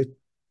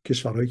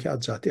کشورهایی که از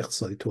جهت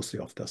اقتصادی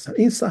توسعه یافته هستند.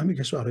 این سهم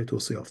کشورهای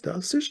توسعه یافته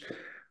هستش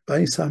و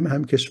این سهم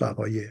هم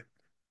کشورهای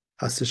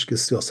هستش که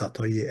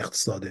سیاست‌های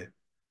اقتصاد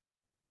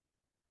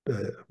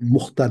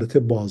مختلط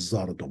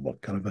بازار رو دنبال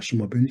کردن و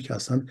شما ببینید که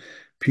اصلا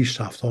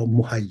پیشرفت‌ها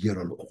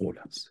محیرالعقول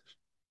هست.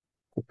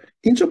 خب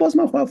اینجا باز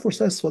من خواهم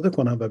فرصت استفاده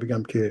کنم و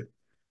بگم که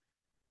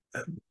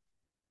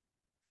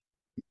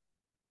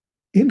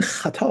این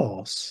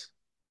خطاست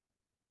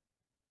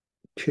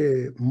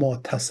که ما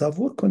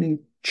تصور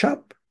کنیم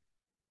چپ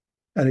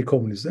یعنی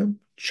کمونیسم،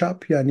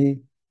 چپ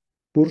یعنی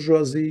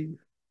بورژوازی،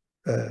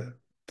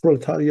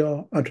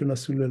 پرولتاریا،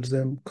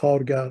 انترناسیونالیسم،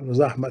 کارگر،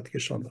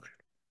 زحمتکشان و غیره.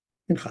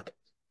 این خطا.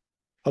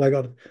 حالا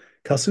اگر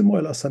کسی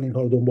مایل اصلا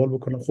اینها رو دنبال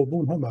بکنه، خب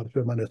اونها مربوط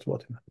به من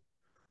ارتباطی نداره.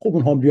 خب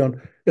اونها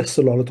بیان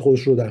اصطلاحات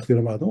خودش رو در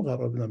اختیار مردم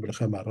قرار بدن،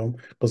 بالاخره مردم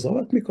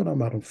قضاوت میکنن،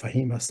 مردم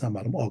فهیم هستن،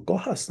 مردم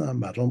آگاه هستن،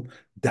 مردم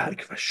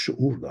درک و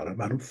شعور دارن،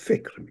 مردم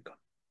فکر میکنن.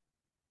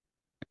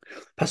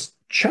 پس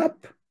چپ،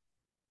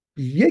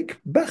 یک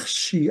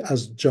بخشی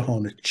از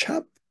جهان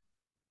چپ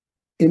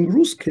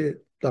امروز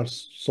که در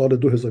سال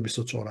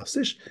 2024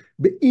 هستش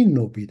به این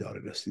نوع بیداری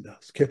رسیده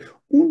است که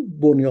اون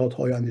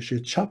بنیادهای اندیشه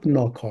چپ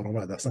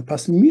ناکارآمد هستند.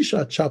 پس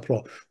میشه چپ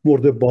را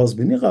مورد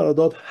بازبینی قرار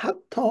داد،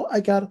 حتی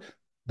اگر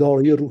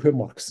دارای روح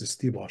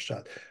مارکسیستی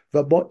باشد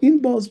و با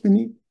این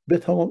بازبینی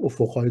بتوان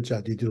افقهای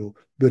جدیدی رو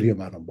برای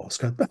مردم باز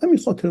کرد. به همین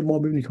خاطر ما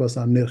ببینید که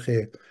مثلا نرخ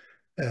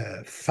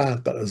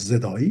فقر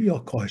زدایی یا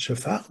کاهش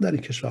فقر در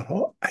این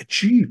کشورها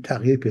عجیب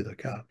تغییر پیدا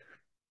کرد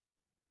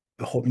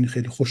و خب این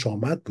خیلی خوش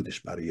آمد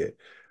بودش برای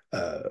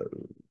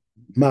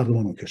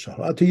مردمان اون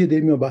کشورها. حتی یه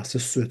دیمی بحث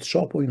سوئت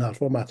شاپ و این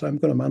حرفا مطرح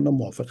میکنه، من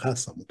موافق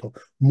هستم تا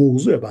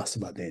موضوع بحث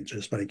بعد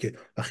اینجاست، برای اینکه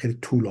خیلی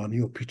طولانی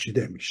و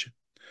پیچیده میشه.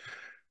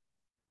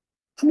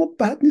 اما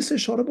بد نیست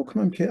اشاره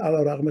بکنم که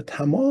علیرغم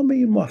تمام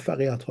این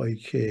موفقیت هایی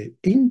که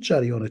این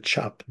جریان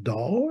چپ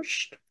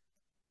داشت،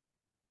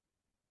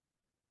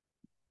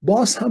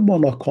 باز هم با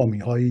ناکامی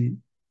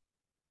هایی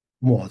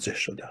مواجه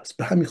شده است.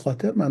 به همین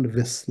خاطر من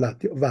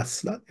وصلت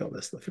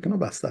فکر کنم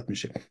وصلت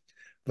میشه،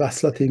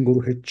 وصلت این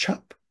گروه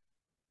چپ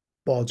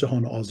با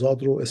جهان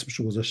آزاد رو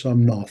اسمشو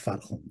گذاشتم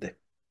نافرخونده.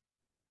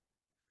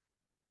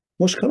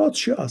 مشکلات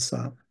چی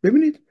هستن؟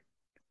 ببینید،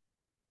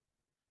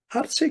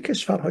 هر سه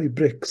کشورهای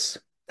بریکس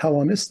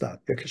توانستند،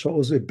 یا کشور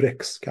عضو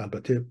بریکس که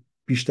البته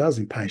بیشتر از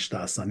این 5 تا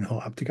هستن،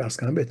 اینها البته که عرض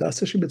کردم بهتر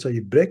استش به جای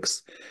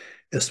بریکس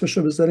اسمش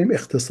رو بذاریم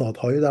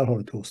اقتصادهای در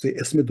حال توسعه.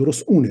 اسم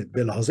درست اونه،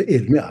 به لحاظ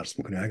علمی عرض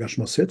میکنیم. اگر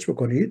شما سرچ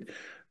بکنید،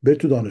 برید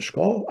تو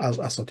دانشگاه از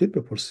اساتید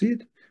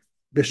بپرسید،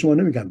 به شما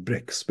نمیگن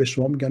بریکس، به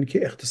شما میگن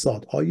که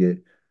اقتصادهای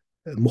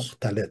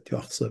مختلط،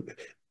 یا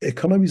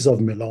اکونومیز آف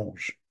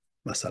ملانج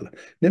مثلا،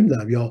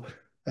 نمیدونم، یا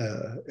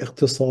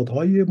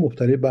اقتصادهای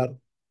مبتنی بر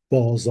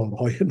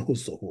بازارهای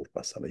نوظهور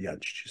مثلا، یعنی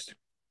چیزی.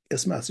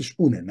 اسم اصلیش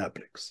اونه، نه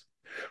بریکس.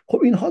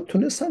 خب اینها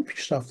تونستن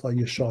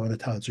پیشرفت‌های شاهانه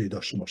توجهی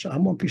داشته باشن،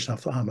 اما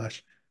پیشرفت‌ها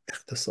همش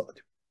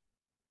اقتصادی.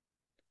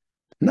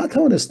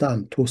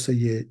 نتوانستن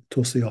توسعه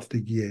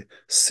یافتگی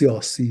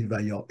سیاسی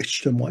و یا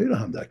اجتماعی رو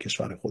هم در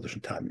کشور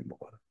خودشون تامین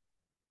بکنن.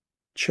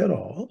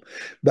 چرا؟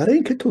 برای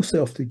اینکه توسعه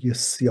یافتگی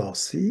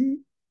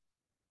سیاسی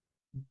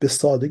به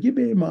سادگی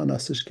به این معنی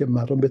استش که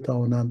مردم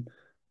بتوانند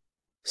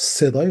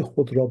صدای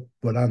خود را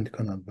بلند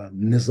کنند و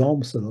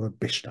نظام صدا را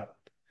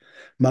بشنوند.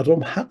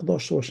 مردم حق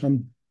داشته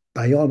باشند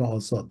بیان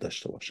آزاد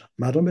داشته باشند.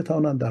 مردم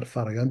بتوانند در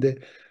فرایند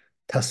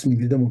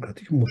تصمیم‌گیری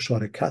دموکراتیک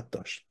مشارکت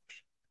داشته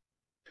باشند.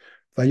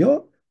 و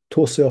یا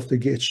توسعه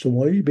یافتگی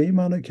اجتماعی به این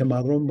معنی که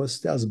مردم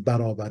بایستی از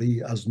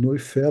برابری، از نوع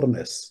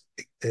فرنس،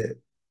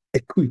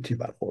 اکویتی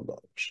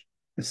برخوردار باشند.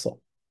 مثال،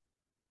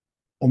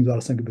 امیدوار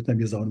هستم که بتونم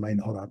یه زمان من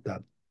اینها رو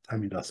در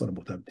همین رسانه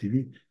محتوای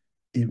تیوی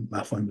این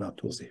مفاهیم رو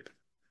توضیح بدم.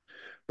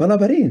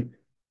 بنابراین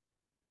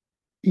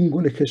این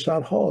گونه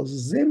کشورها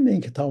ضمن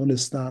اینکه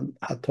توانستن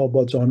حتی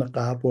با جهان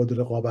غرب وارد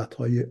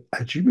رقابت‌های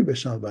عجیبی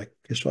بشن و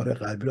کشور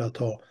غربی را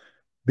حتی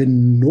به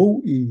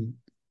نوعی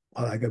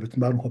اگر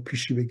بتونن بر اونها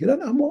پیشی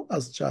بگیرن، اما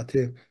از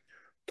جهت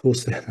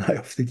توسعه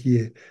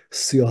نیافتگی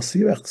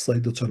سیاسی و اقتصادی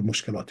دچار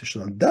مشکلاتی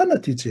شدن. در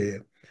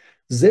نتیجه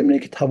ضمن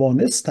اینکه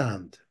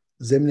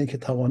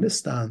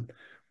توانستند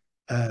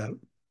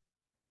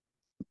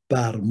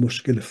بر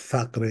مشکل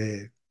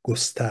فقر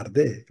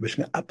گسترده، بهش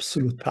میگن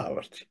absolute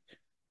poverty،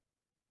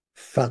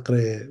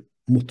 فقر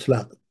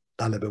مطلق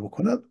غلبه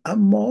بکنند،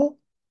 اما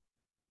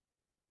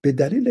به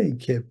دلیل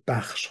اینکه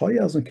بخش‌هایی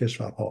از اون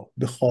کشورها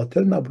به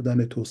خاطر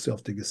نبودن توسعه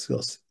یافتگی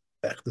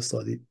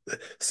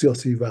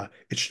سیاسی و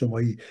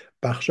اجتماعی،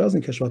 بخش‌ها از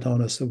این کشورها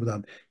توانسته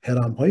بودند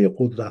هرم‌های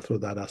قدرت رو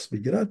در دست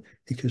بگیرند،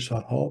 این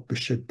کشورها به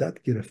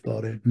شدت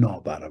گرفتار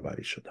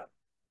نابرابری شدند.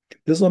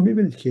 لذا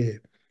می‌بینید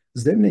که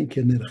ضمن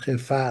اینکه نرخ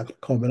فقر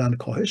کاملا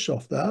کاهش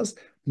یافته است،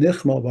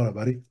 نرخ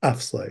نابرابری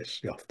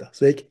افزایش یافته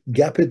است و یک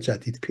گپ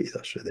جدید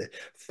پیدا شده.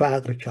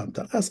 فقر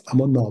کمتر است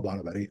اما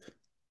نابرابری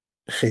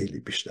خیلی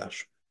بیشتر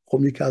شد.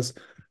 خب یکی از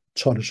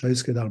چالش‌هایی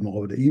است که در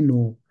مقابل این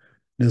نوع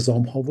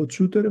نظام‌ها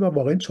وجود داره و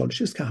واقعا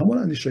چالشی است که همون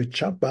اندیشه‌های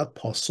چپ باید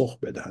پاسخ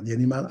بدهند.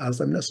 یعنی من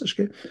عرضم این استش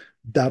که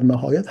در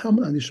نهایت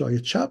همون اندیشه‌های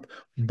چپ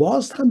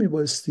باز هم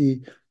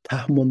میبایستی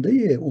تهمانده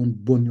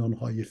اون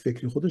بنیان‌های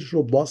فکری خودش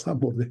رو باز هم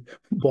مورد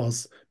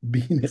باز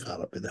بینی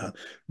قرار بدهند.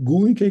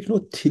 گویی که یک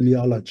نوع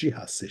تلیالوجی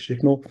هستش،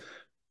 یک نوع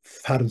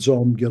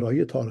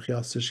فرجامگرایی تاریخی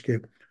هستش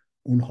که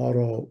اونها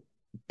را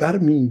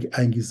برمی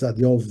انگیزد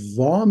یا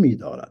وامی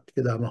دارد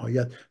که در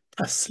نهایت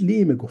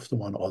تسلیم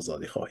گفتمان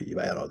آزادی خواهی و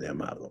اراده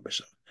مردم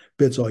بشن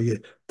به جای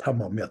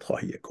تمامیت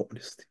خواهی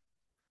کمونیستی.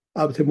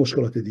 البته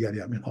مشکلات دیگری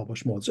هم اینها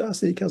باش مواجه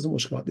هست. یکی از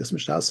مشکلات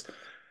اسمش هست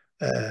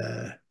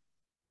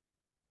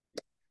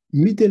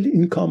میدل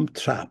اینکام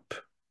ترپ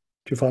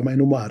که فقط من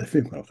اینو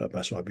معرفی میکنم،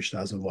 خب شما بیشتر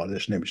از اون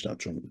واردش نمیشنم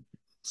چون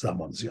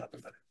زمان زیاد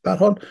میبره. به هر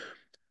حال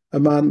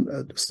من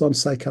دوستان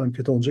سعی کردم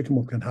که تا اونجا که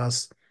ممکن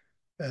هست،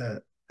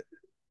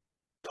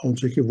 تا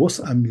اونجا که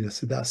وسعم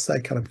میرسیده،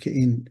 سعی کردم که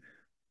این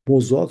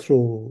موضوعات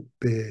رو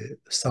به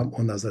سمع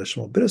و نظر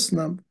شما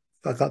برسونم،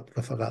 فقط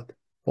و فقط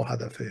با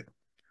هدف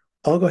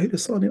آگاهی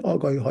رسانی،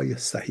 آگاهی های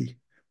صحیح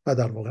و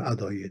در واقع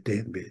ادای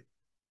دین به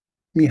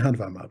میهن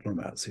و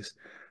مردم عزیز.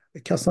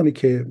 کسانی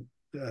که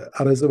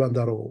عرض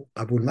بنده رو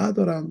قبول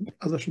ندارن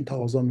ازشون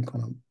تقاضا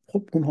میکنم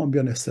خب اونها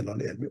بیان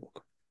استدلال علمی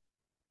بکن.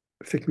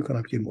 فکر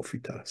میکنم که این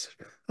مفیدتر است.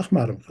 وقت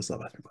مردم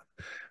قضاوت میکنن.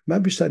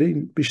 من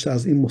بیشتر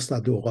از این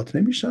مستعد اوقات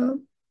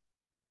نمیشم.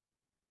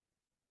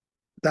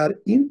 در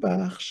این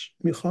بخش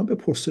میخوام به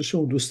پرسش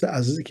اون دوست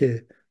عزیزی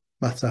که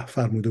مطرح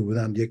فرموده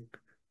بودن یک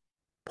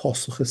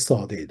پاسخ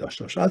ساده ای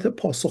داشته باشه. البته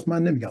پاسخ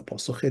من نمیگم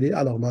پاسخ، خیلی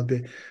علاقمند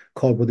به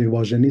کاربرد این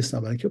واژه نیستم،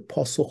 برای اینکه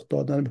پاسخ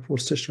دادن به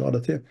پرسش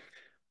حالت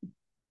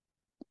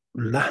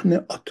لحن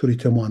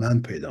اتوریته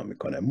مانند پیدا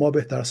میکنه. ما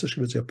بهتر استش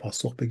که به جای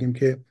پاسخ بگیم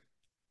که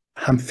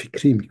هم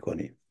فکری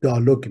میکنیم،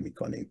 دیالوگ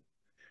میکنیم.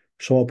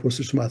 شما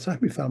پرسش مطرح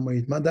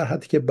میفرمایید، من در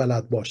حدی که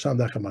بلد باشم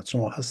در خدمت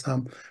شما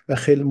هستم و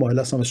خیلی مایل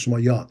هستم از شما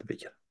یاد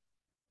بگیرم.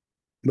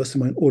 مثل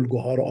ما این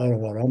الگوها رو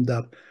آرام آرام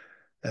در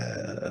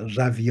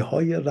رویه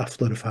های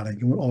رفتار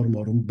فرهنگیمون آروم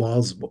آروم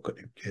باز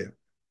بکنیم که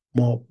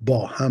ما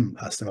با هم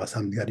هستیم، از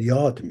همدیگر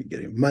یاد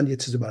میگیریم. من یه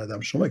چیزی بلدم،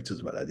 شما یک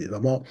چیزی بلدید و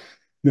ما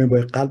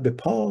با قلب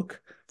پاک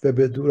و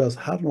به دور از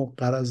هر نوع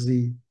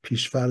غرضی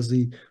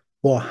پیشفرضی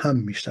با هم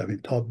میشنویم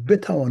تا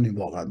بتوانیم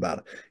واقعا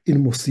بر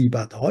این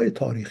مصیبت‌های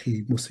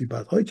تاریخی،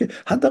 مصیبت‌هایی که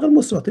حداقل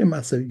مصیبت‌های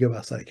مذهبی که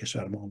بر سر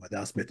کشور ما آمده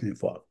است بتونیم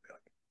فارغ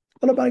بیاییم.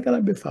 حالا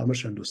برگردم به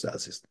فرمایشتون دوست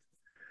عزیز.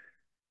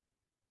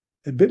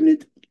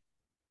 ببینید،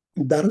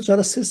 در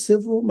جلسه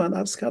سوم من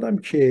عرض کردم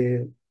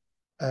که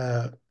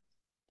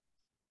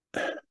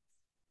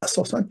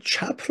اساسا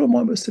چپ رو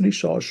ما مثل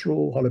ریشه‌هاش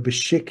رو حالا به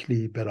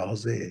شکلی به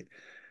لحاظ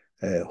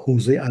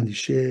حوزه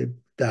اندیشه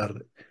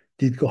در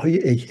دیدگاه های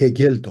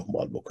هگل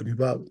دنبال بکنیم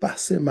و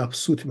بحث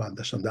مبسوطی من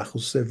داشتم در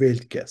خصوص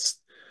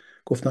ولتگست.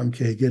 گفتم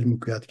که هگل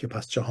میگوید که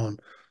پس جهان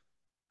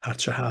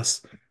هرچه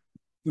هست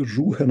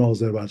روح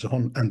ناظر بر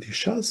جهان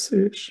اندیشه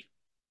هستش،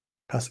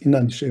 پس این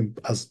اندیشه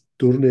از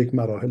درون یک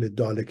مراحل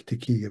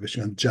دیالکتیکی یا بهش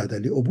میگن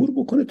جدلی عبور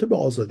بکنه تا به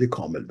آزادی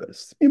کامل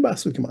برسه. این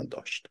بحثی که من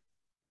داشت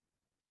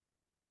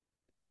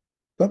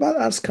و بعد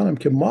عرض کنم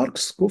که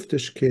مارکس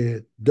گفتش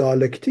که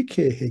دیالکتیک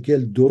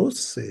هگل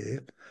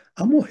درسته،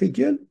 اما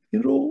هگل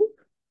این رو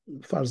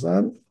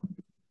فرضاً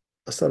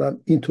مثلا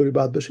اینطوری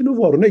باید بشه اینو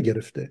وارونه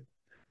گرفته،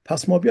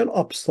 پس ما بیان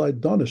آپساید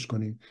دانش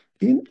کنیم.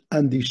 این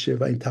اندیشه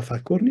و این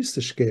تفکر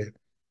نیستش که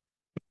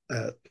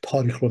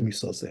تاریخ رو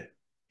میسازه.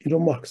 این رو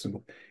مارکس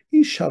گفت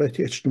این شرایط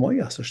اجتماعی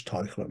هستش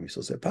تاریخ رو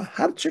میسازه و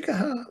هر چه که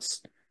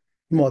هست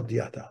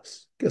مادیت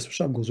هست که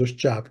اسمش هم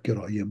گذاشت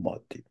گرایی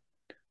مادی.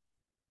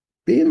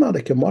 به این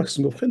معنی که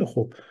مارکس گفت خیلی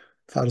خوب،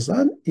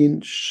 فرضاً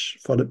این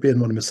به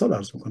عنوان مثال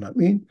عرض میکنم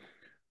این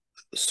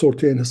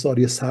سلطه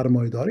انحصاری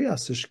سرمایه‌داری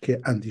هستش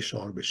که اندیشه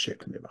ها رو به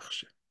شکل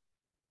میبخشه.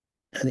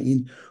 یعنی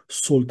این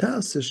سلطه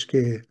هستش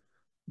که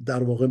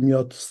در واقع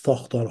میاد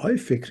ساختارهای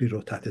فکری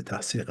رو تحت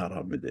تاثیر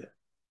قرار میده.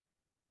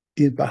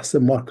 این بحث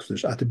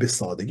مارکسش حتی به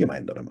سادگی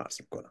من دارم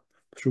عرض میکنم،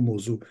 چون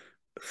موضوع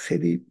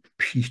خیلی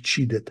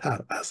پیچیده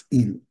تر از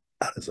این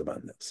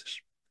عرض‌بنده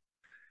هستش.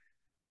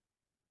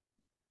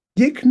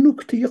 یک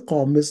نکته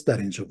قامز در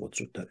اینجا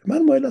وجود داره.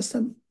 من مایل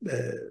هستم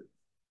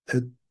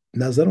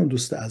نظر اون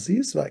دوست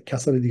عزیز و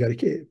کسان دیگری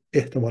که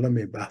احتمالا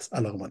به بحث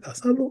علاقمند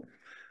هستن رو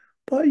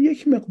با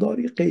یک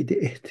مقداری قید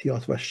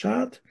احتیاط و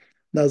شرط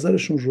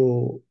نظرشون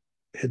رو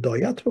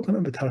هدایت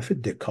بکنم به طرف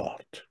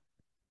دکارت،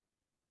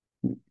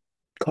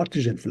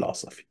 کارتیژن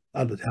فلسفی.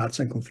 البته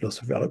هرچند که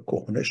فلسفی الان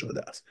کهنه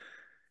شده است.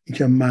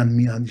 اینکه من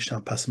میاندیشم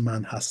پس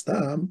من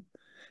هستم،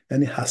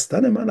 یعنی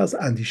هستن من از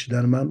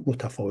اندیشیدن من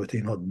متفاوته.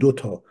 اینها دو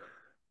تا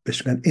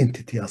بهش میگن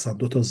انتیتی هستن،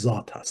 دو تا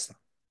ذات هستن.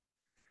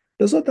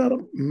 لذا در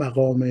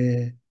مقام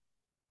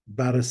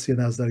بررسی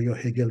نظریه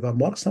هگل و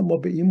مارکس هم ما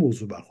به این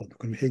موضوع برخورد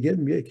میکنیم. هگل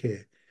میگه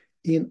که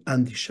این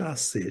اندیشه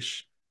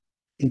هستش،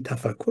 این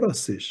تفکر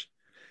هستش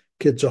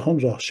که جهان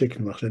را شکل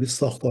می‌بخشه. یعنی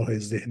ساختارهای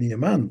ذهنی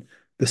من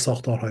به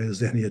ساختارهای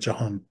ذهنی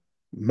جهان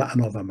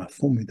معنا و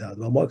مفهوم میدهد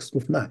و مارکس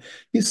گفت نه،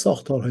 این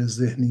ساختارهای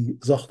ذهنی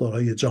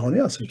ساختارهای جهانی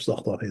هستش،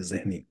 ساختارهای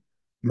ذهنی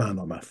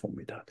معنا مفهوم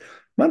میدهد.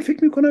 من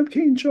فکر میکنم که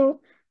اینجا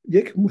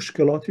یک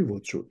مشکلاتی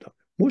وجود داره.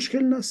 مشکل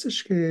این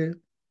هستش که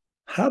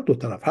هر دو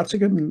طرف، هرچه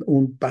که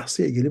اون بحث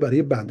هگلی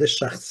برای بنده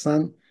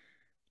شخصا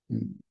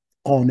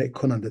قانع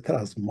کننده تر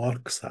از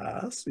مارکس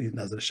هست، این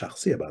نظر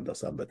شخصی بنده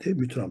است، البته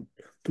میتونم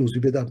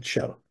توضیح بدم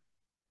چرا.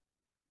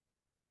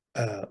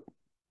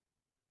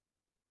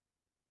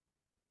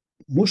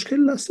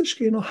 مشکل هستش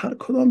که اینا هر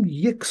کدام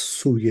یک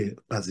سوی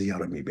قضیه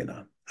رو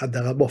میبینن،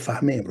 حداقل با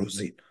فهم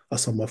امروزی.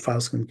 اصلا ما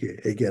فرض کنیم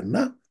که هگل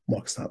نه،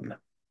 مارکس هم نه.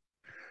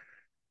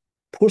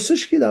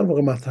 پرسش که در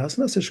واقع مطرح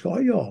هستش که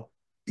آیا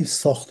این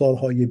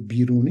ساختارهای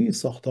بیرونی،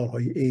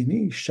 ساختارهای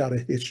عینی،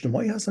 شرایط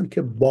اجتماعی هستن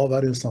که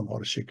باور انسانها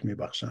رو شکل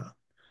میبخشن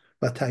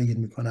و تعیین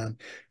میکنن،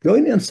 یا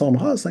این انسان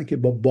ها هستن که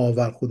با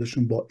باور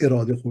خودشون، با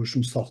اراده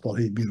خودشون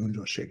ساختارهای بیرونی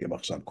رو شکل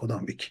بخشن؟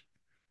 کدام یکی؟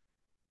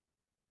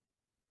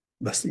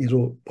 بس این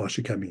رو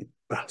باشه کمی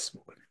بحث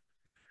بکنیم.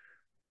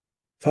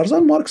 فرضاً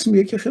مارکس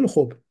میگه که خیلی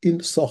خوب، این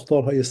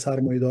ساختارهای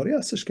سرمایه‌داری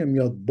هستش که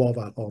میاد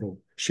باورها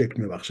رو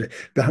شکل میبخشه.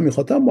 به همین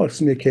خاطر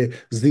مارکس میگه که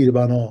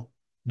زیربنا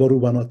با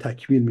روبنا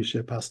تکمیل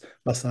میشه. پس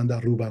مثلا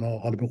در روبنا،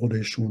 حالا به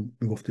قولشون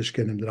میگفتش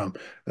که نمیدونم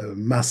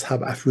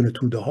مذهب افیون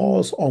توده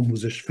هاست،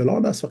 آموزش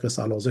فلان است و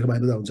قصه الازه که من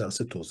در اون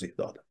جلسه توضیح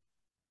دادم.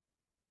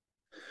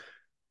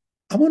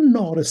 اما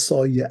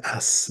نارسایی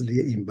اصلی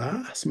این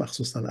بحث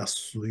مخصوصا از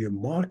سوی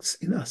مارکس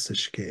این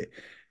هستش که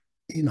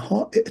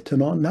اینها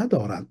اعتنا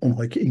ندارن،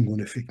 اونهایی که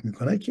اینگونه فکر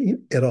میکنن، که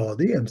این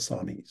اراده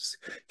انسانی است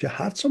که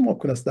هرچه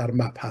ممکن است در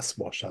مبحث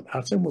باشد،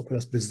 هرچه ممکن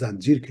است به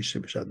زنجیر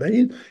کشیده بشد و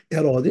این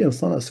اراده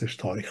انسان هستش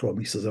تاریخ رو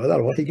میسازه. و در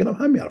واقع هگل هم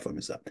همین حرفو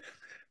میزد.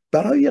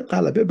 برای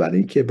غلبه بر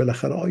این که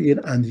بالاخره این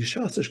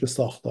اندیشه هستش که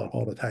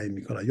ساختارها رو تعیین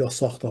میکنه، یا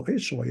ساختارهای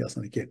اجتماعی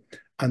هستن که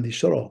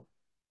اندیشه رو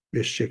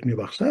به شکل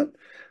میبخشن،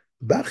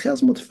 برخی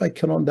از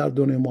متفکران در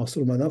دنیای معاصر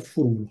اومدن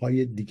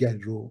فرمول‌های دیگری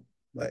رو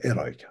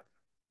ارائه کرد.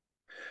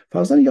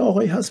 فرضاً یه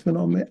آقایی هست به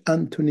نام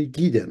انتونی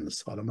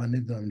گیدنز. حالا من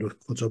نمیدونم رو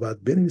کجا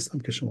باید بنویسم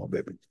که شما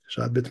ببینید.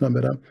 شاید بتونم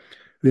برم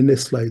روی این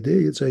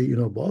اسلایده یه جایی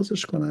اینو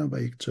بازش کنم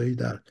و یک جایی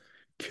در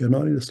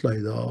کنار این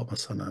اسلایدها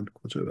مثلا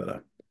کجا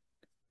برم،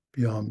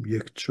 بیام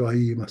یک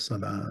جایی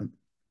مثلا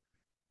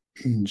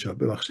اینجا،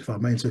 ببخشید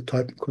فقط من اینجا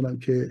تایپ میکنم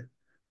که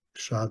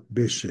شاید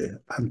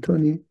بشه.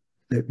 انتونی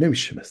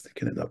نمیشه مثل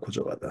که نمیدونم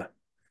کجا بدن.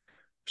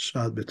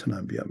 شاید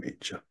بتونم بیام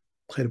اینجا.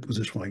 خیلی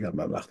پوزش ما اگر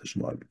من وقت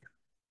شما رو بگم.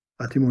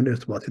 حتی اون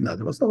ارتباطی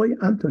نداره. واسه آقای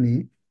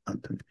انتونی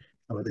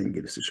نباید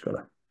انگلیسیش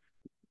کنم.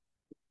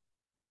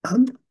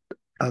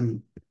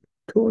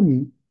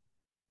 انتونی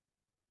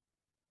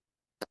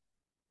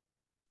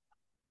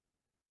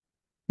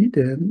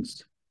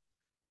گیدنز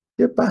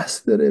یه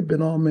بحث داره به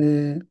نام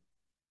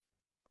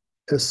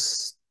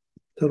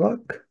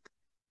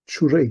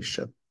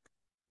structuration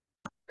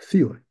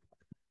theory.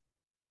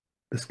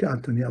 بس که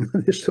انتونی هم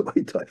من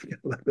اشتباهی تایپ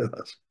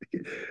کردم.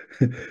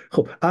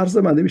 خب عرض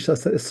من بیشتر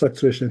از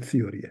structuration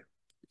theoryه.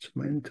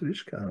 من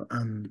اینطوریش کردم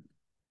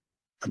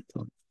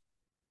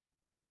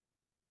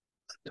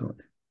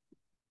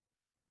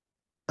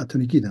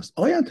انتونی گیدنز.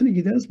 آقای انتونی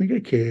گیدنز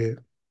میگه که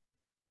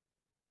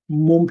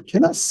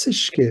ممکن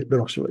استش که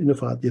ببخشید اینو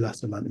فقط یه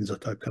لحظه من اینجا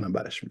تایپ کنم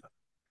برش میدم.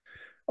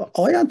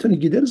 آقای انتونی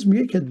گیدنز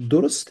میگه که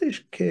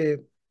درستش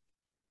که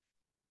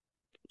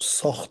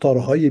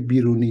ساختارهای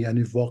بیرونی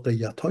یعنی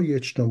واقعیت‌های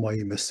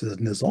اجتماعی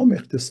مثل نظام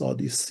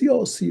اقتصادی،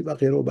 سیاسی و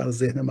غیره بر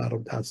ذهن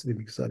مردم تاثیر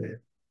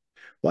میگذاره.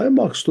 آقای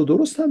مارکس تو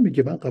درست هم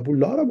میگه، من قبول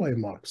دارم آقای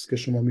مارکس که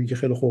شما میگه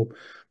خیلی خوب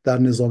در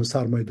نظام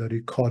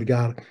سرمایه‌داری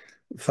کارگر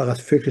فقط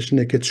فکرش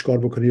اینه که چیکار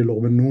بکنه یه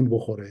لقمه نون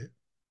بخوره.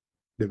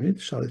 ببینید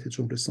شرایط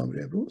جمهوری اسلامی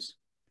امروز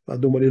و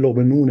دنبال یه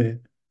لقمه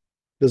نونه،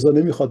 لذا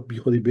نمیخواد بی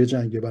خودی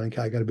بجنگه، برای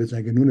اینکه اگر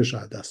بجنگه نونش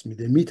از دست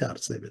میده،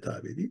 میترسه به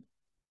تعبیری.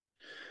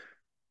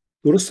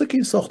 درسته که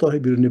این ساختارهای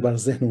بیرونی بر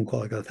ذهن اون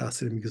کارگر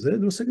تاثیر میگذاره،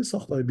 درسته که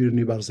ساختارهای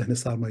بیرونی بر ذهن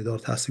سرمایه‌دار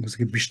تاثیر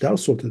میگذاره که بیشتر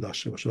سلطه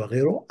داشته باشه و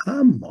غیره،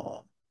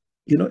 اما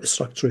اینا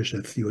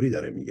استراکچوریشن تیوری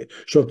داره میگه.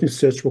 شما میتونید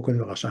سرچ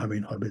بکنید و قشنگ همه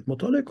اینها رو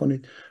مطالعه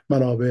کنید.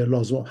 منابع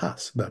لازم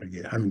هست برای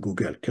همین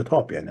گوگل،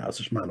 کتاب یعنی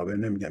ازش منابع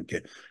نمیگم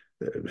که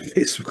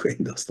فیسبوک و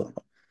این داستان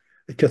ها،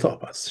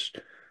 کتاب هستش.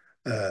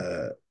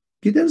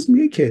 گیدنز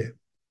میگه که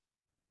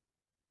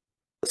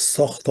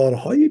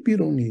ساختارهای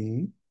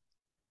بیرونی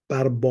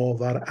بر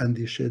باور،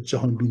 اندیشه،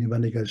 جهان بینی و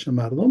نگرش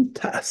مردم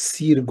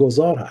تأثیر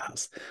گذار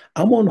هست،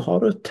 اما آنها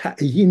رو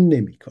تعیین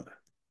نمی کنه.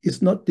 It's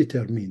not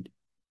determined.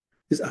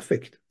 It's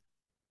affect.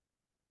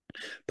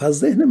 پس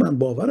ذهن من،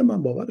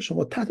 باور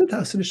شما تحت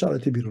تأثیر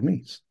شرایط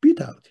بیرونی است، بی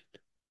تردید.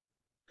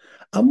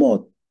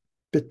 اما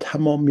به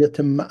تمامیت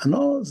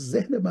معنا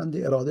ذهن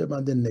بنده، اراده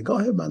بنده،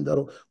 نگاه بنده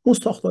رو اون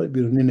ساختار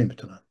بیرونی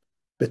نمیتونن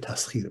به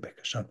تسخیر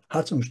بکشن،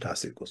 هرچند اونش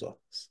تأثیر گذار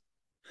است.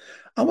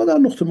 اما در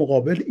نقطه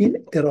مقابل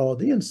این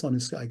اراده انسانی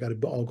است که اگر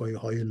به آگاهی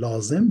های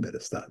لازم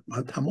برسد،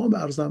 من تمام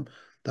عرضم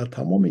در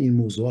تمام این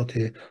موضوعات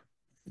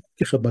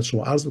که خدمت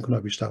شما عرض میکنم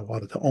بیشتر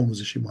حالت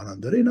آموزشی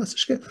مانند داره، این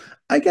هستش که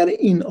اگر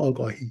این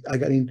آگاهی،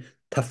 اگر این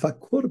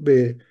تفکر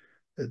به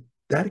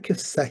درک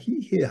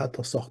صحیح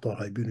حتی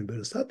ساختارهای بیرونی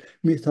برسد،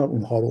 میتونن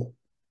اونها رو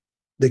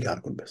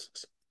دگرگون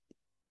بسازن.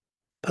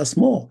 پس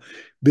ما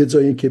به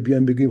جای اینکه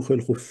بیایم بگیم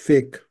خیلی خوب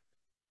فکر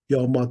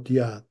یا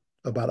مادیت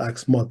و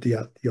برعکس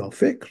مادیت یا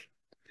فکر،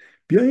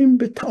 بیاییم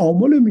به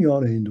تعامل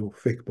میان این دو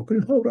فکر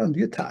بکنیم، ها رو هم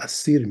دیگه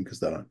تأثیر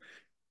میگذارن.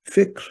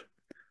 فکر،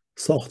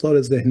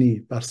 ساختار ذهنی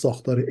بر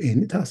ساختار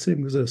عینی تأثیر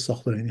میگذاره،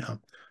 ساختار عینی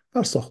هم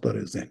بر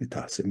ساختار ذهنی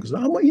تأثیر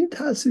میگذاره. اما این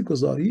تأثیر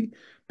گذاری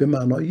به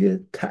معنای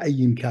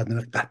تعیین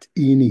کردن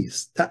قطعی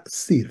نیست،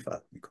 تأثیر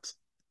فقط میگذاره.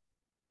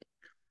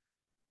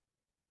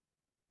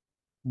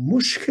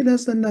 مشکل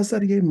از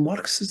نظریه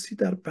مارکسیستی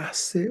در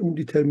بحث اون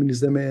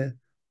دیترمینیزم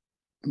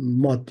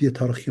مادی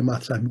تاریخی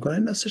مطرح میکنن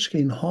این هستش که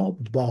اینها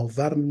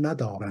باور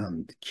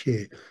ندارند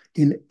که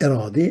این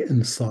اراده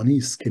انسانی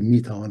است که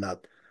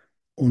میتواند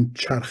اون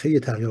چرخه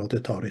تغییرات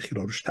تاریخی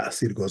را روش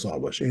تأثیر گذار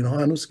باشه. اینها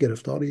هنوز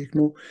گرفتار یک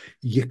نوع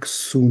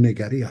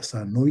یکسونگری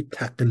هستن، نوعی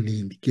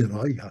تقلیل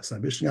گرایی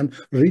هستن، بهش میگن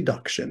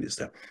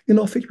ریداکشنیسم.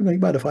 اینا فکر میکنن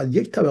بعد فقط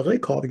یک طبقه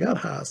کارگر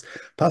هست،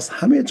 پس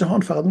همه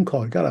جهان فقط اون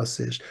کارگر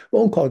هستش و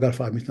اون کارگر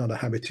فقط میتونه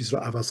همه چیز رو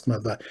عوض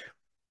کند و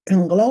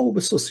انقلاب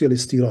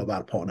سوسیالیستی را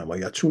برپا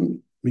نماید،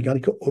 چون میگن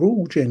که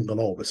عروج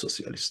انقلاب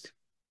سوسیالیستی.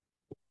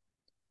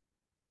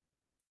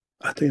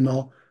 حتی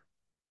اینا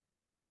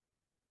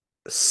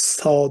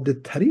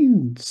ساده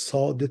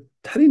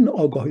ترین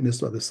آگاهی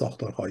نسبت به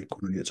ساختارهای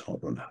کنونی جهان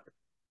رو نداره.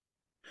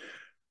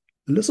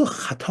 لذا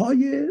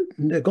خطای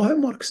نگاه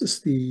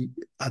مارکسیستی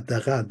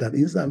حداقل در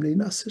این زمینه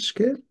این هستش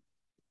که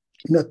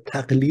اینا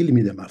تقلیل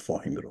میده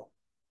مفاهیم رو.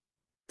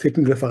 فکر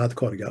میکنه فقط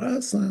کارگر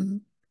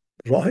هستن،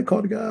 راه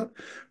کارگر،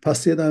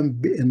 پس یادم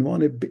به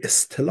عنوان به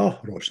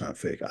اصطلاح روشن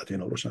فکر، حتی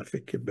اینا روشن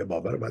فکر که به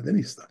باور بنده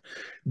نیستن،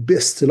 به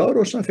اصطلاح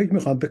روشن فکر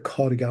میخوان به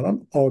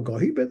کارگران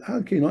آگاهی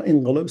بدن که اینا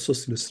انقلاب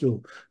سوسیالیستی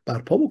رو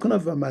برپا بکنن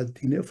و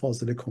مدینه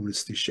فاضل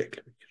کمونیستی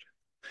شکل بگیره.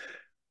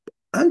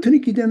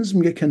 انتونی گیدنز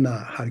میگه که نه،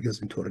 هرگز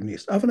اینطور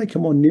نیست. اولا که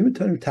ما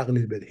نمیتونیم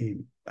تقلیل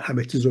بدهیم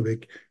همه چیز رو به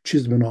یک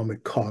چیز به نام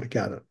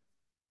کارگر.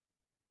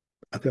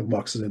 حتی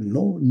مارکسیسم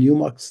نیو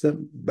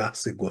مارکسیسم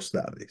بحث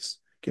گسترده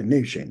است که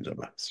نمیشه اینجا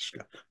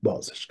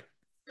بازش کرد.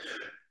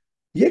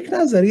 یک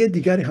نظریه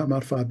دیگری هم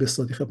فقط به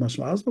استادی خدمت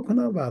شما عرض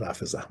بکنم و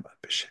رفع زحمت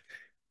بشه.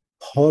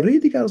 پاره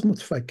دیگر از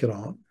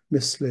متفکران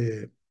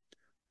مثل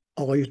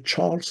آقای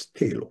چارلز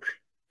تیلور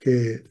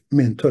که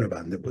منتور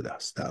بنده بوده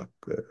است در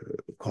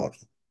کار،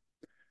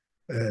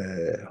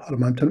 حالا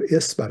من میتونم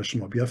اسم برای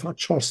شما بیارم، فقط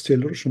چارلز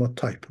تیلور رو شما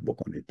تایپ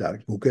بکنید، در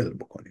گوگل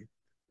بکنید،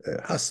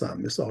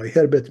 هستم مثل آقای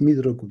هربرت مید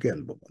رو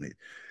گوگل بکنید،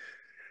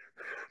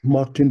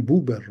 مارتین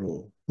بوبر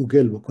رو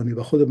گوگل بکنید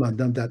و خود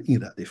مندم در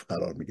این ردیف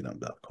قرار میگیرم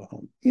در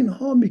کارم.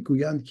 اینها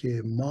میگویند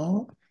که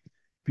ما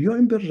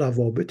بیایم به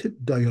روابط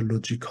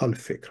دیالوژیکال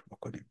فکر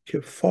بکنیم که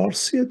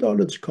فارسی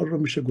دیالوژیکال رو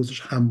میشه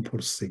گذاشت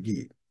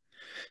همپرسگی.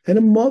 یعنی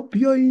ما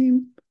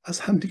بیاییم از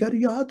همدیگر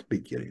یاد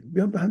بگیریم،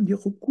 بیایم به همدیگه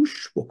خوب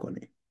گوش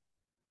بکنیم،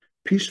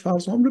 پیش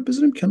فرضام رو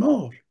بذاریم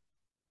کنار.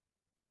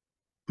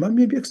 من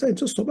میام یک ساعت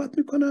اینجا صحبت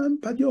میکنم،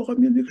 بعد یه آقا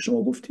میاد که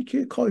شما گفتی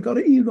که کارگر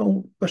این و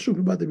اون و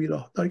شغل بعد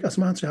بیراه، در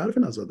اصلا من چه حرفی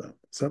نزدم.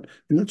 مثلا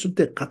اینا چون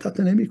دقت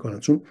نمیکنن،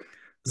 چون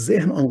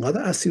ذهن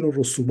آنقدر اسیر و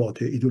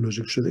رسوبات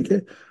ایدئولوژیک شده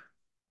که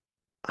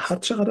هر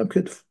چقدرم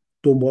که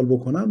دنبال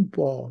بکنم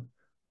با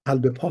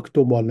قلب پاک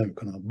دنبال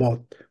نمیکنم،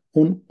 با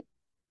اون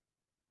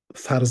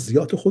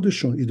فرضیات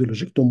خودشون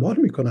ایدئولوژیک دنبال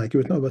میکنن که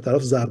بتونن به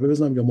طرف ضربه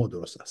بزنم یا ما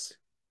درست هستیم.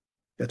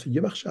 یعنی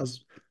یه بخش از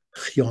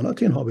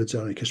خیانت اینها به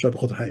جریان کشور به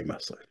خود همین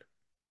مسائل.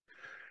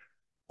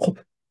 خب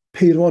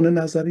پیروان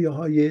نظریه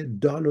های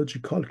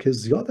دیالوژیکال که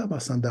زیاد هم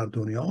هستن در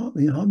دنیا،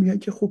 اینها میگن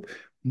که خب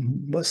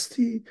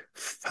باستی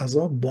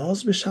فضا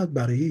باز بشد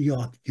برای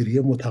یادگیری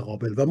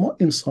متقابل و ما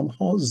انسان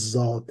ها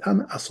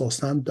ذاتاً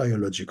اساساً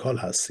دیالوژیکال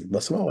هستیم.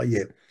 مثلا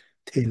آقای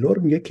تیلور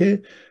میگه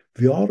که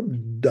we are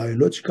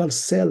dialogical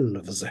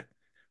selves.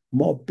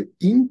 ما به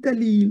این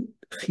دلیل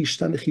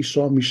خیشتن خیش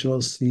را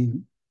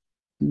میشناسیم،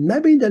 نه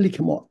به این دلیل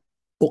که ما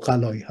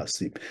عقلایی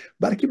هستیم،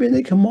 بلکه به این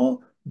دلیل که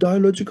ما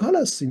دیالوژیکال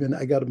هستیم. یعنی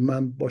اگر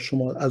من با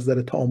شما از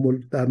نظر تعامل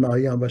در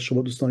نهاییم و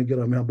شما دوستان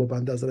گرامی هم با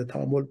بنده از نظر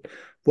تعامل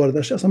وارد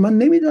نشه، اصلا من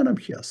نمیدانم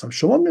کی هستم،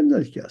 شما هم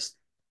نمیدانید کی هست.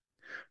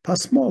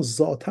 پس ما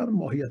ذاتاً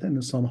ماهیت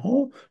انسان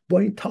ها با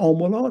این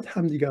تعاملات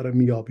همدیگر رو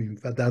میابیم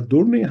و در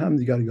درون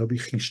همدیگر یابی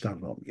خیشتن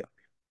را میابیم.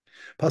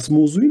 پس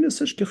موضوعی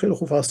نیستش که خیلی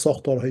خوب از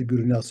ساختارهای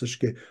بیرونی هستش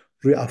که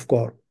روی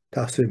افکار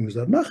تاثیر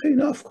میذاره، نه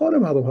خیلی افکار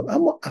مردم هست.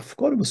 اما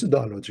افکار مثل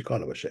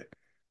دیالوژیکال باشه،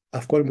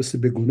 افکار مثل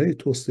به گونه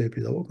توسعه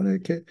پیدا بکنه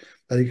که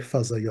در یک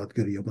فضا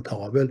یادگیری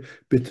متقابل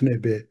بتونه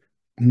به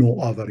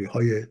نوآوری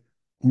های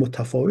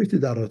متفاوتی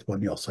در رابطه با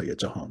نیازهای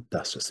جهان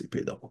دسترسی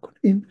پیدا بکنه.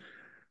 این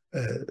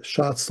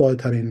شاید ساده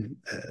ترین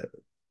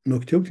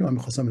نکته بود که من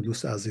میخواستم به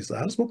دوست عزیز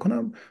عرض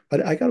بکنم،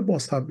 ولی اگر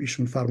باز هم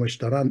ایشون فرمایش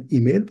دارن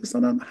ایمیل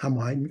بزنن،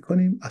 هماهنگ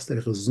میکنیم از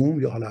طریق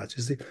زوم یا حالا هر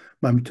چیزی،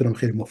 من میتونم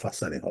خیلی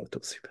مفصل اینها رو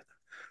توضیح بدم.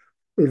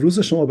 روز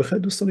شما بخیر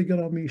دوستان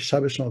گرامی،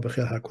 شب شما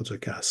بخیر هر کجا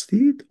که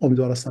هستید.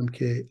 امیدوار هستم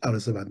که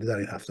عرض بنده در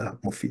این هفته هم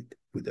مفید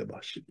بوده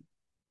باشید.